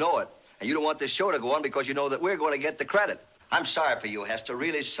 Hester, and you know it. And you don't want this show to go on because you know that we're going to get the credit. I'm sorry for you, Hester,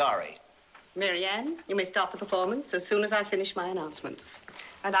 really sorry. Marianne, you may stop the performance as soon as I finish my announcement.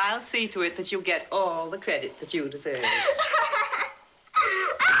 And I'll see to it that you get all the credit that you deserve.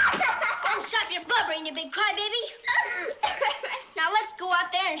 Oh, stop your blubbering, you big crybaby. Now let's go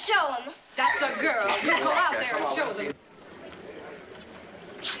out there and show them. That's a girl. You go out there and show them.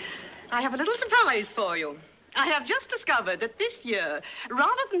 I have a little surprise for you. I have just discovered that this year,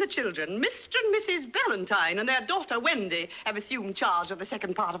 rather than the children, Mr. and Mrs. Ballantyne and their daughter Wendy have assumed charge of the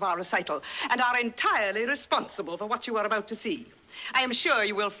second part of our recital and are entirely responsible for what you are about to see. I am sure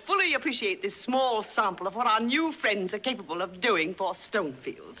you will fully appreciate this small sample of what our new friends are capable of doing for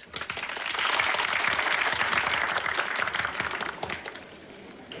Stonefield.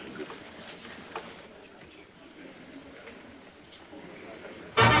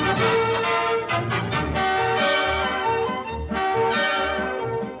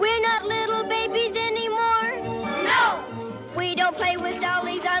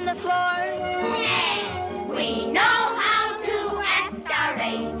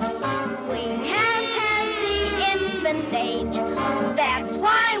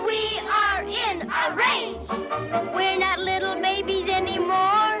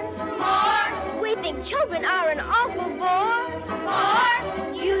 Children are an awful bore.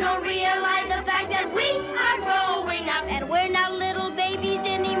 Or you don't realize the fact that we are growing up and we're not little babies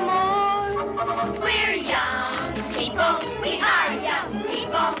anymore. We're young people, we are young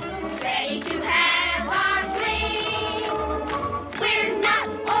people, ready to have our swing. We're not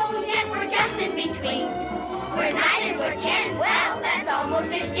old yet, we're just in between. We're 9 and we're 10, well, that's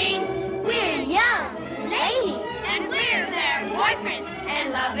almost 16. We're young ladies and we're their boyfriends,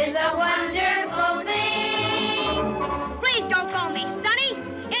 and love is a wonderful thing. Please don't call me Sonny.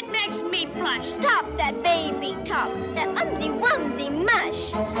 It makes me blush. Stop that baby talk, that umsy-wumsy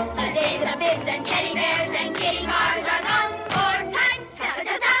mush. The days of bibs and teddy bears and kitty cars are gone. For time,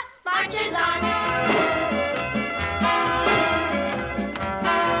 ta-ta-ta-ta, marches on.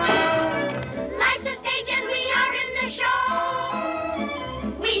 Life's a stage and we are in the show.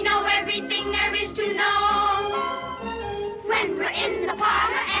 We know everything there is to know. When we're in the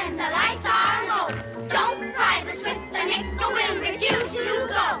parlor and the lights are low, don't ride us with the nickel, we'll refuse to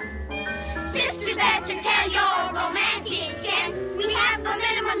go. Sisters, better tell your romantic chance. We have a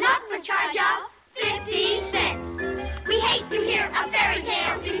minimum number charge of 50 cents. We hate to hear a fairy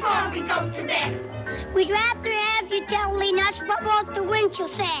tale before we go to bed. We'd rather have you telling us what Walter Winchell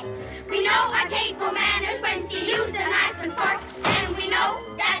said. We know our table manners when to use a knife and fork, and we know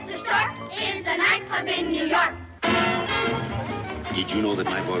that the Stork is a nightclub in New York. Did you know that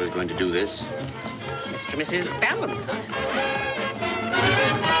my boy was going to do this? Mr. and Mrs. Ballantyne.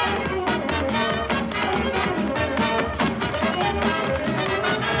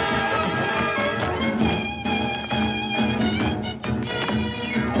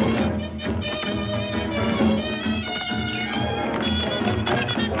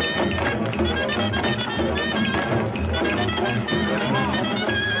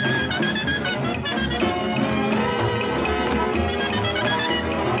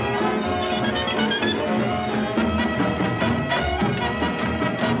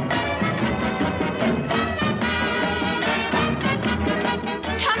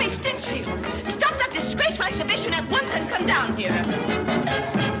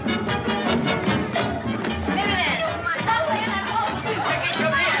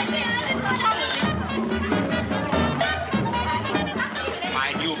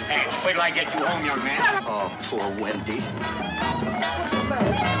 get you home, young man. Oh, poor Wendy.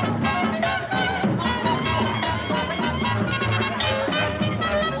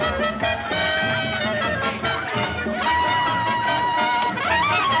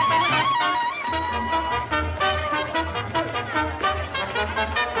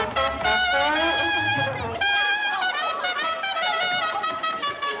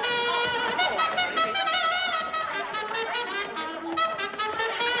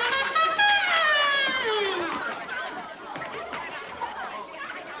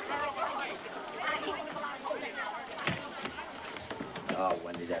 Oh,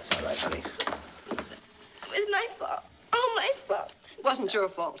 Wendy, that's all right, honey. It was my fault. All my fault. It wasn't your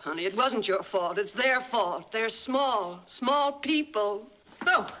fault, honey. It wasn't your fault. It's their fault. They're small people.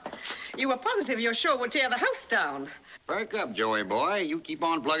 So, you were positive your show would tear the house down. Perk up, Joey boy. You keep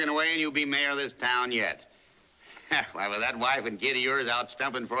on plugging away and you'll be mayor of this town yet. Why, with that wife and kid of yours out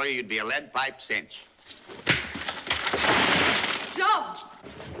stumping for you, you'd be a lead pipe cinch. Joe!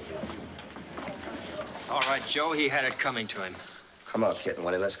 All right, Joe, he had it coming to him. Come on, kitten,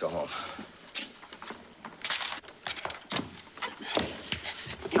 Wendy, let's go home.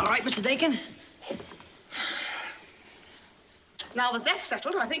 You all right, Mr. Dakin? Now that that's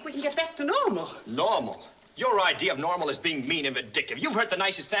settled, I think we can get back to normal. Normal? Your idea of normal is being mean and vindictive. You've hurt the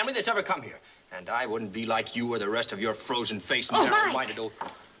nicest family that's ever come here. And I wouldn't be like you or the rest of your frozen-faced, narrow-minded old...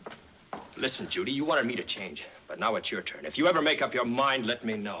 Listen, Judy, you wanted me to change. But now it's your turn. If you ever make up your mind, let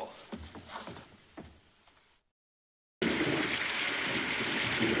me know.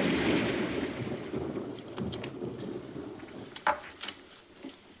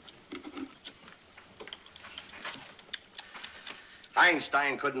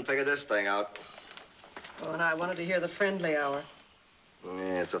 Einstein couldn't figure this thing out. Oh, and I wanted to hear the friendly hour.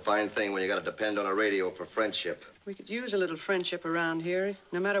 Yeah, it's a fine thing when you gotta depend on a radio for friendship. We could use a little friendship around here,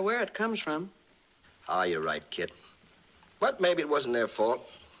 no matter where it comes from. Ah, you're right, kid. But maybe it wasn't their fault.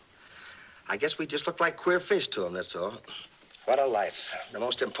 I guess we just looked like queer fish to them, that's all. What a life. The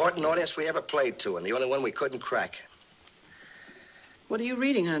most important audience we ever played to, and the only one we couldn't crack. What are you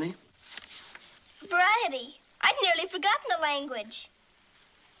reading, honey? Variety. I'd nearly forgotten the language.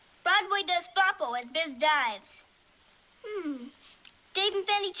 Broadway does floppo as Biz dives. Dave and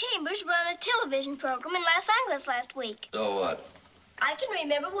Fanny Chambers were on a television program in Los Angeles last week. So what? I can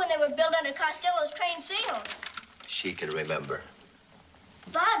remember when they were built under Costello's train sails. She can remember.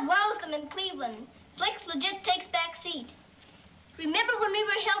 Vaughn wows them in Cleveland. Flicks legit takes back seat. Remember when we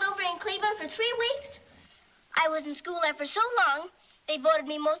were held over in Cleveland for 3 weeks? I was in school there for so long, they voted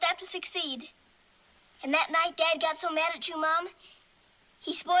me most apt to succeed. And that night, Dad got so mad at you, Mom,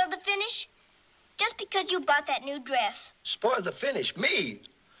 he spoiled the finish just because you bought that new dress. Spoiled the finish? Me?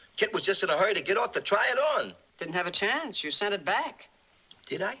 Kit was just in a hurry to get off to try it on. Didn't have a chance. You sent it back.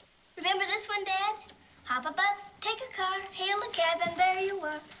 Did I? Remember this one, Dad? Hop a bus, take a car, hail a cab, and there you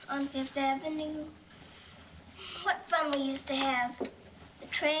are on Fifth Avenue. What fun we used to have. The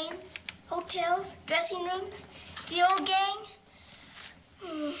trains, hotels, dressing rooms, the old gang.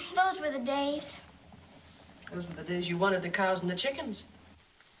 Those were the days. Those were the days you wanted the cows and the chickens.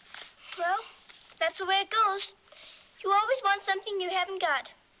 Well, that's the way it goes. You always want something you haven't got.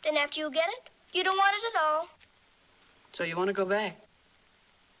 Then after you get it, you don't want it at all. So you want to go back?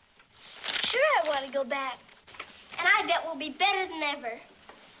 Sure, I want to go back. And I bet we'll be better than ever.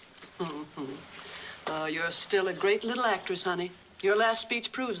 Oh, you're still a great little actress, honey. Your last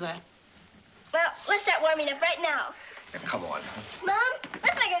speech proves that. Well, let's start warming up right now. Now, come on. Mom,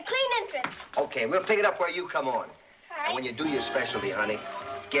 let's make a clean entrance. Okay, we'll pick it up where you come on. All right. And when you do your specialty, honey,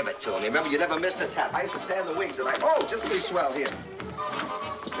 give it to me. Remember, you never missed a tap. I used to stand in the wings and just be swell here.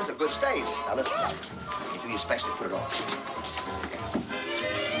 This is a good stage. Now, listen. When you do your specialty, put it on.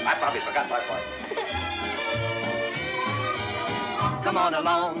 I probably forgot my part. Come on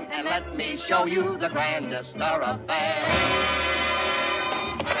along and let me show you the grandest thoroughfare.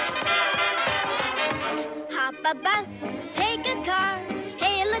 Hop a bus, take a car,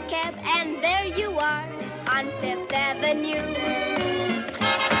 hail a cab, and there you are on Fifth Avenue.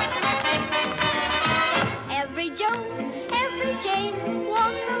 Every Joe, every Jane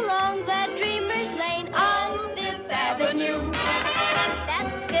walks along that dreamer's lane on Fifth Avenue.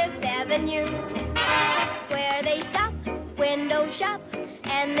 That's Fifth Avenue, where they stop, window shop,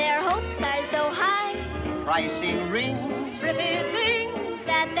 and their hopes are so high. Pricing rings, Pretty things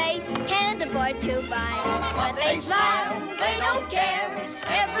that they can't afford to buy. But they smile, they don't care.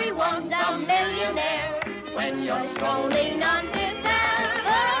 Everyone's a millionaire when you're strolling on Fifth Avenue.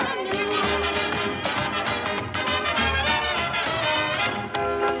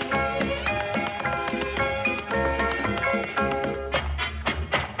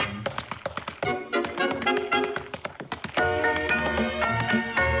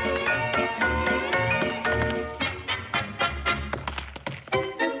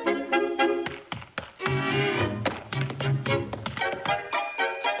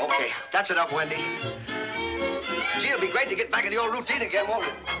 That's enough, Wendy. Gee, it'll be great to get back in the old routine again, won't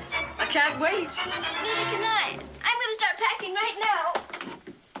it? I can't wait. Neither can I. I'm going to start packing right now.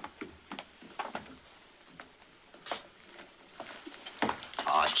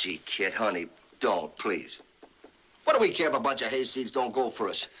 Oh, gee, kid, honey, don't, please. What do we care if a bunch of hayseeds don't go for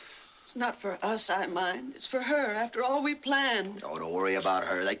us? It's not for us, I mind. It's for her, after all we planned. Oh, don't worry about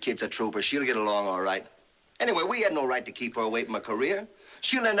her. That kid's a trooper. She'll get along all right. Anyway, we had no right to keep her away from a career.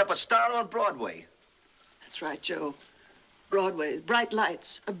 She'll end up a star on Broadway. That's right, Joe. Broadway, bright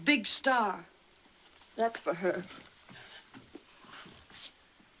lights, a big star. That's for her.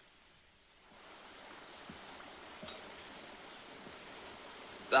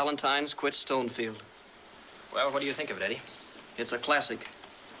 Valentine's quit Stonefield. Well, what do you think of it, Eddie? It's a classic.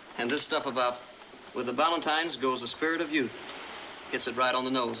 And this stuff about, with the Valentines goes the spirit of youth. Hits it right on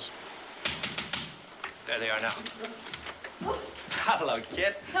the nose. There they are now. Hello,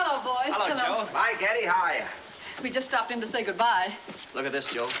 kid. Hello, boys. Hello, Joe. Mike, Eddie, how are you? We just stopped in to say goodbye. Look at this,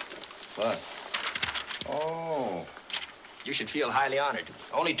 Joe. What? Oh. You should feel highly honored.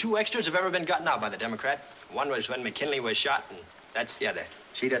 Only 2 extras have ever been gotten out by the Democrat. One was when McKinley was shot, and that's the other.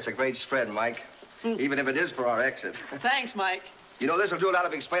 Gee, that's a great spread, Mike. Even if it is for our exit. Thanks, Mike. You know, this will do a lot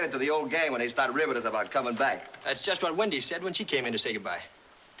of explaining to the old gang when they start ribbing us about coming back. That's just what Wendy said when she came in to say goodbye.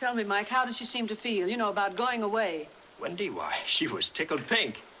 Tell me, Mike, how does she seem to feel? You know, about going away. Wendy, why, she was tickled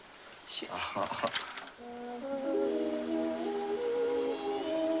pink. She...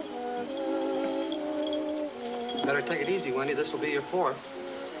 Better take it easy, Wendy. This will be your 4th.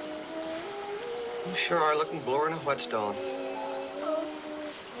 You sure are looking blower in a whetstone. Oh,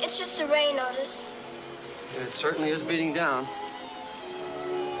 it's just the rain, Otis. It certainly is beating down.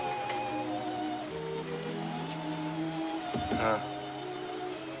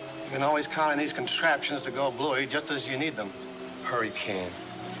 You can always count on these contraptions to go bluey just as you need them. Hurricane.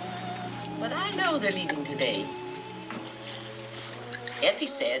 But I know they're leaving today. Effie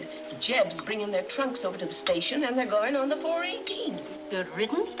said Jeb's bringing their trunks over to the station and they're going on the 418. Good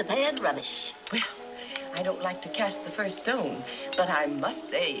riddance to bad rubbish. Well, I don't like to cast the first stone, but I must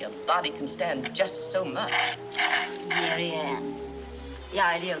say a body can stand just so much. Mary Ann, the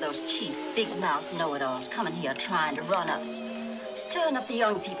idea of those cheap, big-mouthed know-it-alls coming here trying to run us, stirring up the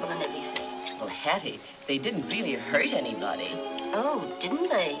young people and everything. Well, Hattie, they didn't really hurt anybody. Oh, didn't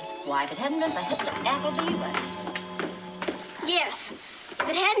they? Why, if it hadn't been for Hester Appleby, well... Yes. If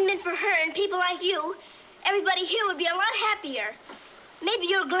it hadn't been for her and people like you, everybody here would be a lot happier. Maybe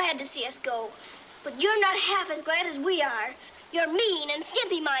you're glad to see us go, but you're not half as glad as we are. You're mean and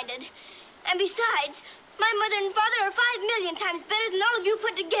skimpy-minded. And besides, my mother and father are 5 million times better than all of you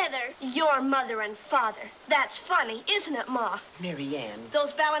put together. Your mother and father. That's funny, isn't it, Ma? Mary Ann.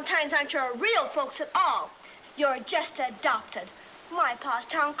 Those Valentines aren't your real folks at all. You're just adopted. My pa's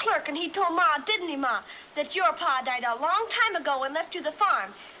town clerk, and he told Ma, didn't he, Ma, that your pa died a long time ago and left you the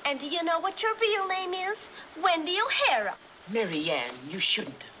farm. And do you know what your real name is? Wendy O'Hara. Mary Ann, you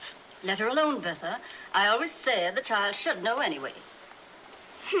shouldn't have. Let her alone, Bertha. I always said the child should know anyway.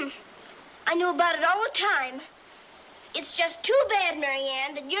 I knew about it all the time. It's just too bad, Mary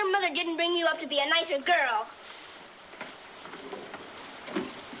Ann, that your mother didn't bring you up to be a nicer girl.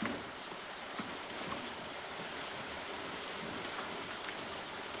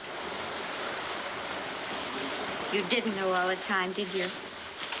 You didn't know all the time, did you?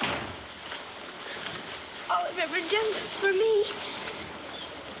 All I've ever done was for me.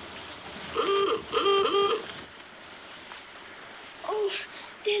 Oh,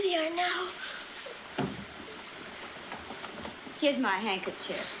 there they are now. Here's my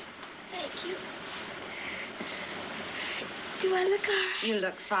handkerchief. Thank you. Do I look all right? You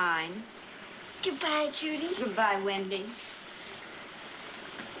look fine. Goodbye, Judy. Goodbye, Wendy.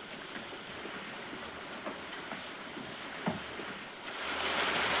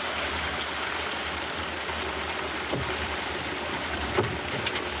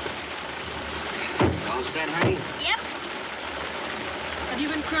 All set, honey? Yep. Have you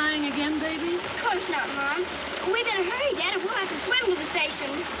been crying again, baby? Of course not, Mom. We better hurry, Dad, or we'll have to swim to the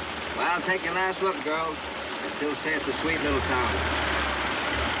station. Well, take your last look, girls. I still say it's a sweet little town.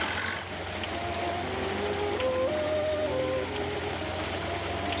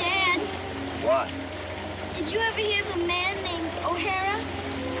 Dad, What? did you ever hear of a man named O'Hara?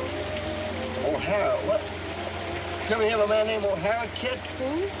 O'Hara? What? You ever hear of a man named O'Hara, kid?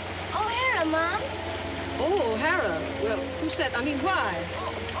 Who? O'Hara, Mom. Oh, O'Hara. Well, who said, why?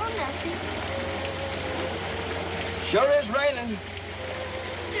 Oh, nothing. Sure is raining.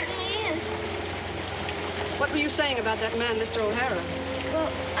 Certainly is. What were you saying about that man, Mr. O'Hara? Well,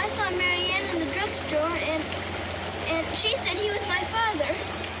 I saw Mary Ann in the drugstore, and she said he was my father.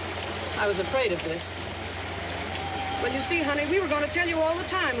 I was afraid of this. Well, you see, honey, we were going to tell you all the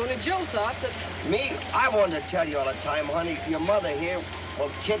time, only Joe thought that... Me? I wanted to tell you all the time, honey. Your mother here,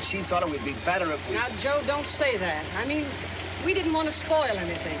 well, kid, she thought it would be better if we... Now, Joe, don't say that. I mean, we didn't want to spoil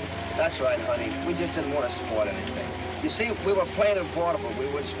anything. That's right, honey. We just didn't want to spoil anything. You see, we were playing in Baltimore. We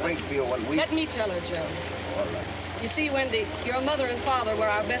were in Springfield when we... Let me tell her, Joe. All right. You see, Wendy, your mother and father were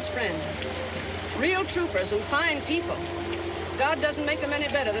our best friends. Real troopers and fine people. God doesn't make them any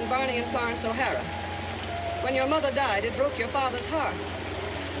better than Barney and Florence O'Hara. When your mother died, it broke your father's heart.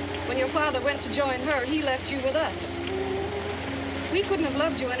 When your father went to join her, he left you with us. We couldn't have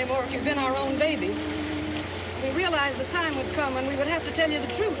loved you anymore if you'd been our own baby. We realized the time would come when we would have to tell you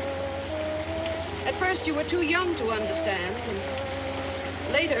the truth. At first, you were too young to understand,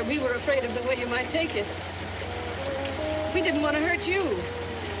 and later, we were afraid of the way you might take it. We didn't want to hurt you.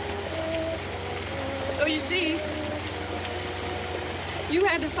 So you see, you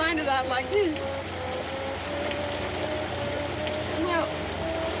had to find it out like this. Well,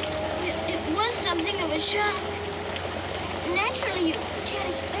 it was something of a shock. Naturally, you can't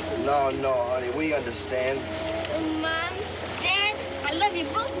expect me. No, honey, we understand. Mom, Dad, I love you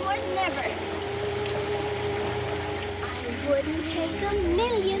both more than ever. I wouldn't take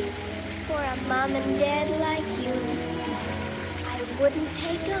 $1,000,000 for a mom and dad like you. I wouldn't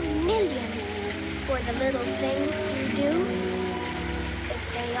take $1,000,000 for the little things you do. If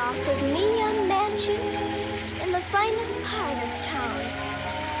they offered me a mansion in the finest part of town,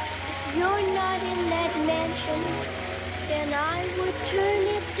 if you're not in that mansion, then I would turn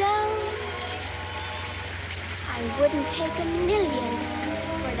it down. I wouldn't take $1,000,000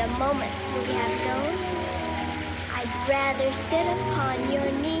 for the moments we have known. I'd rather sit upon your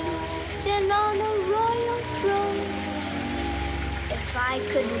knee than on a royal throne. If I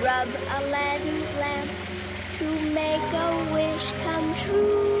could rub Aladdin's lamp to make a wish come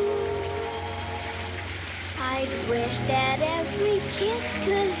true, I'd wish that every kid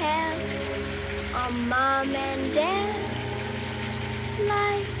could have a mom and dad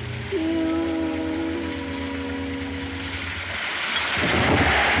like you.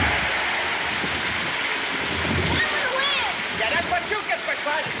 Yeah, that's what you get for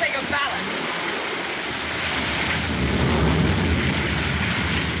trying to sing a ballad.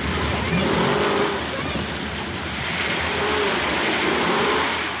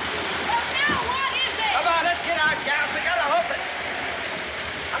 Well, now, what is it? Come on, let's get out, gals. We gotta hope it.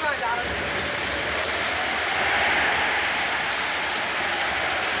 Come on, darling.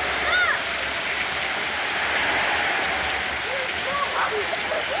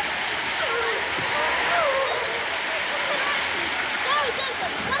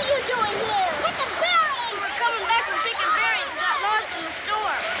 What are you doing here? Picking berries! We're coming back from picking berries and got lost in the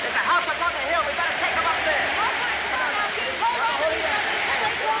storm. There's a house up on the hill. We better take them up there.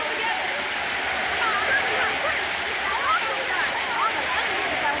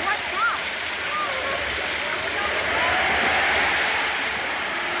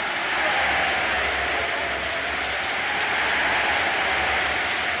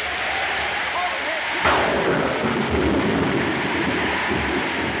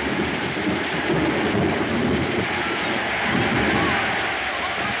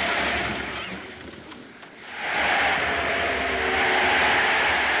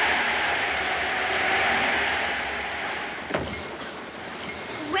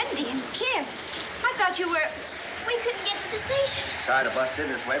 Sorry to bust in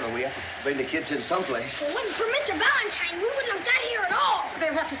this way, but we have to bring the kids in someplace. Well, it wasn't for Mr. Valentine, we wouldn't have got here at all.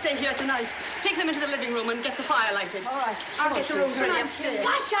 They'll have to stay here tonight. Take them into the living room and get the fire lighted. All right. I'll get the room ready upstairs.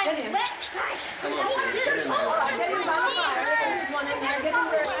 Gosh, I'm wet. Come on, please. Get in there. All right, get in by the fire. There's one in there. Get in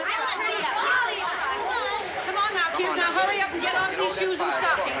there. Come on now, kids. Now hurry up and get off these shoes and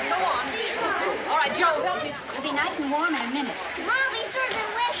stockings. Go on. All right, Joe, help me. It'll be nice and warm in a minute. Mommy sure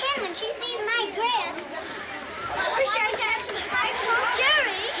does wet hen when she sees my dress.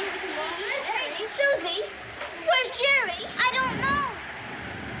 Jerry? Susie? Where's Jerry? I don't know.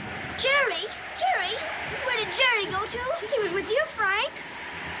 Jerry? Jerry? Where did Jerry go to? He was with you, Frank.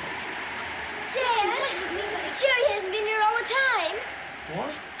 Dad, Jerry hasn't been here all the time.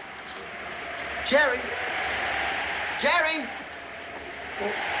 What? Jerry? Jerry?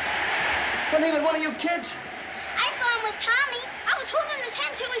 Wasn't even one of you kids? I saw him with Tommy. I was holding his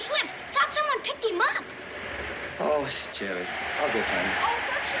hand till he slipped. Thought someone picked him up. Oh, it's Jerry. I'll go find him.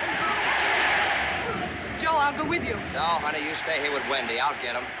 Joe, I'll go with you. No, honey, you stay here with Wendy. I'll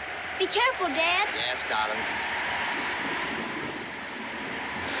get him. Be careful, Dad. Yes, darling.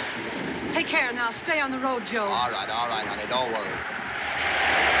 Take care now. Stay on the road, Joe. All right, honey. Don't worry.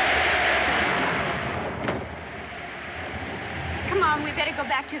 Come on, we better go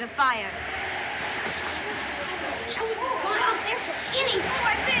back to the fire. Gone out there for anything. Oh,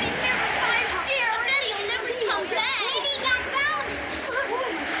 I bet he never finds Jerry. I bet he'll never come back. Maybe he got found.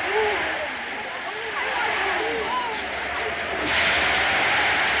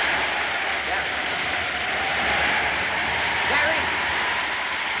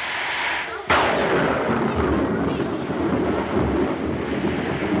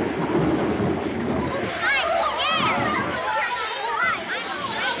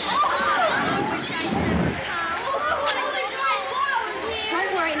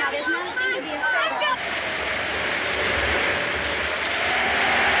 Don't worry now, there's nothing to be afraid of.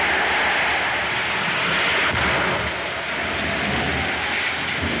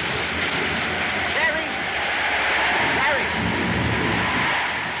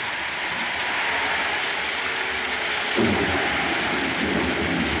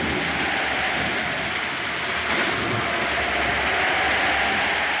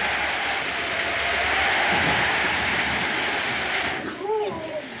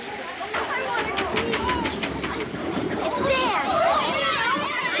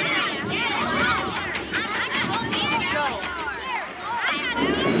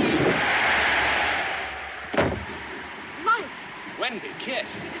 Wendy, kid.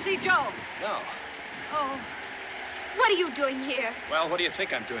 Did you see Joe? No. Oh. What are you doing here? Well, what do you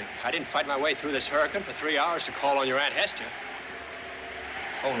think I'm doing? I didn't fight my way through this hurricane for 3 hours to call on your Aunt Hester.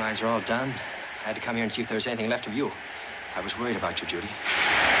 Phone lines are all done. I had to come here and see if there was anything left of you. I was worried about you, Judy.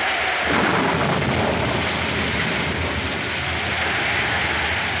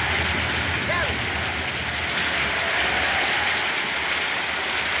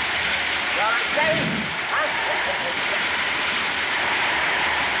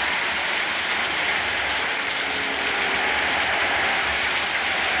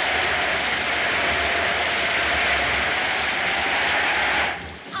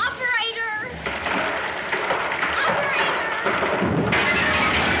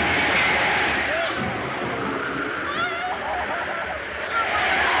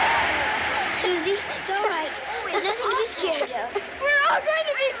 Susie, it's all right. There's nothing to be scared of. We're all going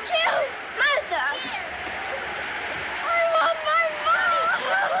to be killed. Martha! I want my mom!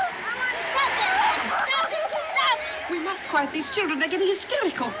 Stop! We must quiet these children. They're getting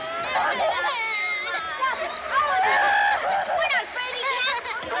hysterical. We're not crazy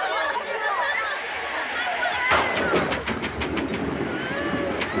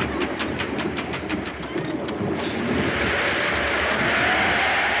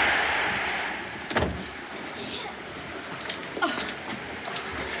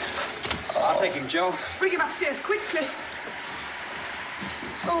I'll take him, Joe. Bring him upstairs quickly.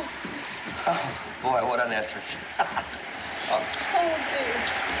 Oh, Oh, boy, what an entrance. oh, dear.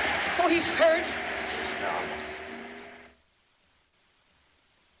 Oh, he's hurt.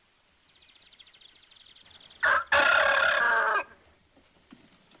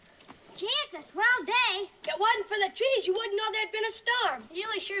 Gee, it's a swell day. If it wasn't for the trees, you wouldn't know there'd been a storm. You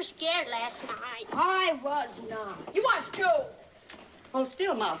were sure scared last night. I was not. You was too. Hold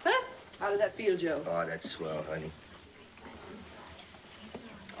still, Martha. How did that feel, Joe? Oh, that's swell, honey.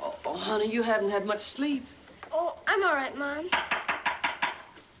 Oh, honey, you haven't had much sleep. Oh, I'm all right, Mom.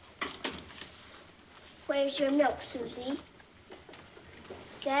 Where's your milk, Susie?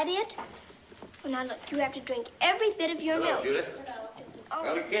 Is that it? Well, now, look, you have to drink every bit of your Hello, milk. Judith.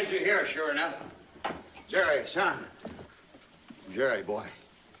 Well, the kids are here, sure enough. Jerry, son. Jerry, boy.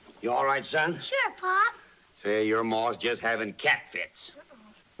 You all right, son? Sure, Pop. Say, your ma's just having cat fits.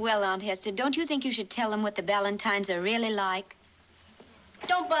 Well, Aunt Hester, don't you think you should tell them what the Valentines are really like?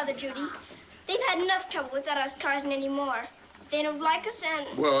 Don't bother, Judy. They've had enough trouble without us Tarzan anymore. They don't like us,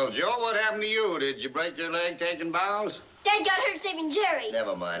 and Well, Joe, what happened to you? Did you break your leg taking bows? Dad got hurt saving Jerry.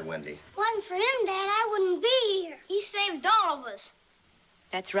 Never mind, Wendy. Wasn't for him, Dad, I wouldn't be here. He saved all of us.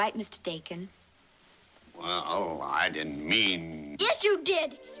 That's right, Mr. Dakin. Well, I didn't mean... Yes, you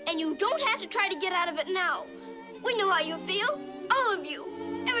did. And you don't have to try to get out of it now. We know how you feel. All of you.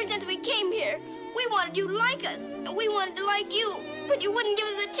 Ever since we came here, we wanted you to like us, and we wanted to like you, but you wouldn't give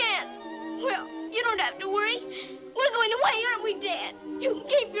us a chance. Well, you don't have to worry. We're going away, aren't we, Dad? You can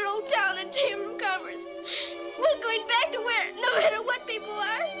keep your old town and chamber of commerce. We're going back to where, no matter what people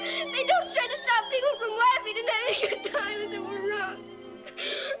are, they don't try to stop people from laughing and having a good time if they were wrong.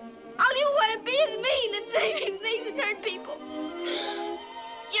 All you want to be is mean and saying things that hurt people.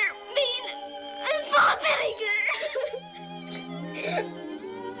 You're mean and full of vinegar.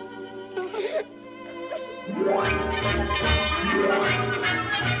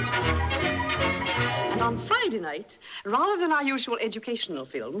 And And on Friday night, rather than our usual educational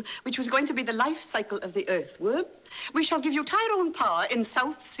film, which was going to be the life cycle of the earthworm, we shall give you Tyrone Power in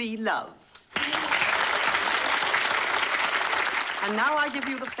South Sea Love. And now I give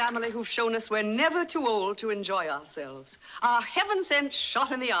you the family who've shown us we're never too old to enjoy ourselves. Our heaven-sent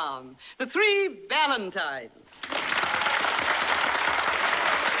shot in the arm, the three Ballantines.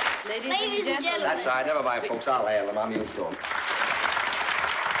 Ladies and gentlemen. That's all right. Never mind, folks. I'll handle them. I'm used to them.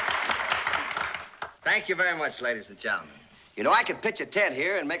 Thank you very much, ladies and gentlemen. You know, I could pitch a tent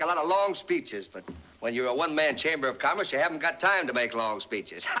here and make a lot of long speeches, but when you're a one-man chamber of commerce, you haven't got time to make long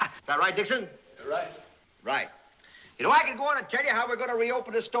speeches. Is that right, Dixon? You're right. Right. You know, I could go on and tell you how we're going to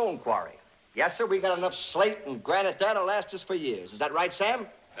reopen the stone quarry. Yes, sir, we got enough slate and granite there to last us for years. Is that right, Sam?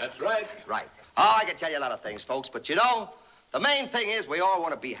 That's right. Right. Oh, I can tell you a lot of things, folks, but you know, the main thing is we all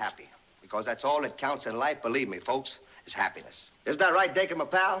want to be happy. Because that's all that counts in life, believe me, folks, is happiness. Isn't that right, Dakin, my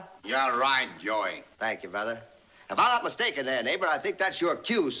pal? You're right, Joey. Thank you, brother. If I'm not mistaken there, neighbor, I think that's your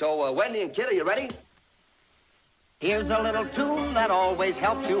cue. So, Wendy and Kid, are you ready? Here's a little tune that always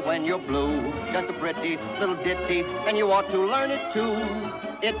helps you when you're blue. Just a pretty little ditty, and you ought to learn it too.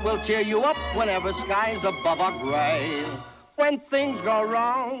 It will cheer you up whenever skies above are gray. When things go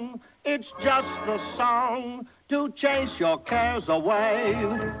wrong, it's just the song to chase your cares away.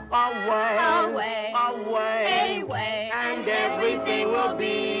 Away, away, and everything will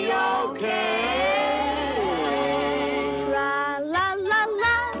be okay.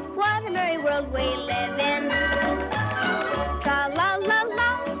 Tra-la-la-la, what a merry world we live in.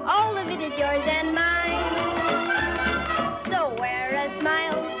 Tra-la-la-la, all of it is yours and mine. So wear a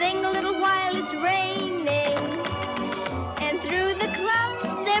smile, sing a little while it's raining. And through the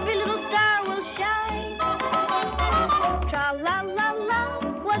clouds, every little star will shine. Tra-la-la-la,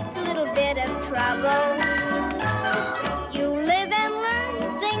 what's a little bit of trouble? You live and learn,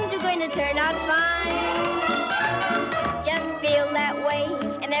 things are going to turn out fine. Just feel that way,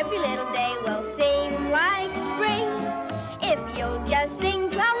 and every little day will seem like spring. If you'll just sing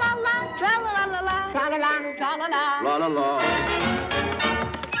tra-la-la, tra-la-la-la-la, tra-la-la, tra-la-la, La-la-la.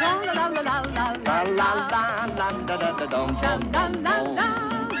 tra-la-la-la-la-la, La-la-la-la-la-da-da-da-dum.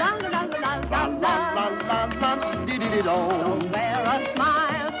 So wear a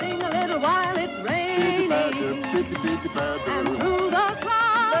smile, sing a little while it's raining. And through the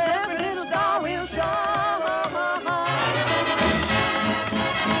clouds, every little star will shine.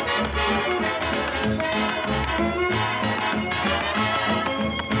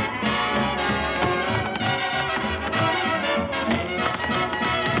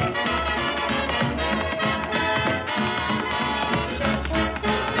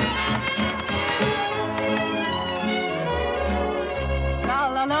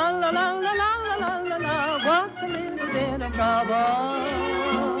 What's a little bit of trouble?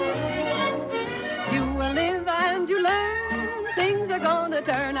 You will live and you learn. Things are gonna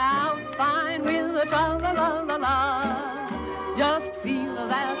turn out fine with a tra-la-la-la-la. Just feel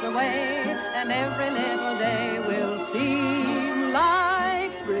that way, and every little day will seem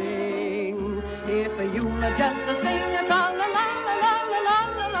like spring. If you'll just sing a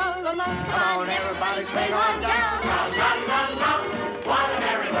tra-la-la-la-la-la-la-la-la-la. Come on, everybody, swing on down. Tra-la-la-la, what a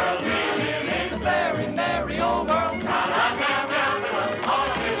merry world we live in. It's a very merry old world. Tra-la-la-la-la, all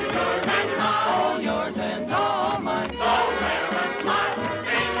of it is yours and mine. All yours and all mine. So wear a smile,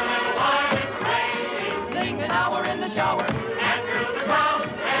 sing a little while it's raining. Sing an hour in the shower. And through the clouds,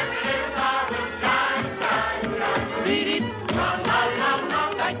 every little star will shine, shine, shine. Read it. Tra-la-la-la,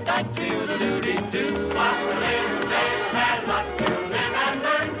 Tight, tree-o-doo-doo-doo-doo. what's a little day of bad luck? You'll live and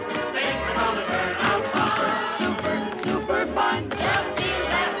learn, things are gonna turn out fine. Super, super fun. just feel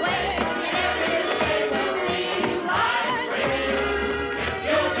that way, and every little day will seem like spring.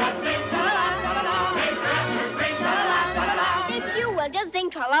 You just sing Tra-la-la-la-la, make raptors ring. tra-la-la-la-la. If you will just sing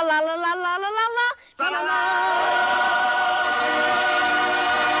tra-la-la-la-la-la.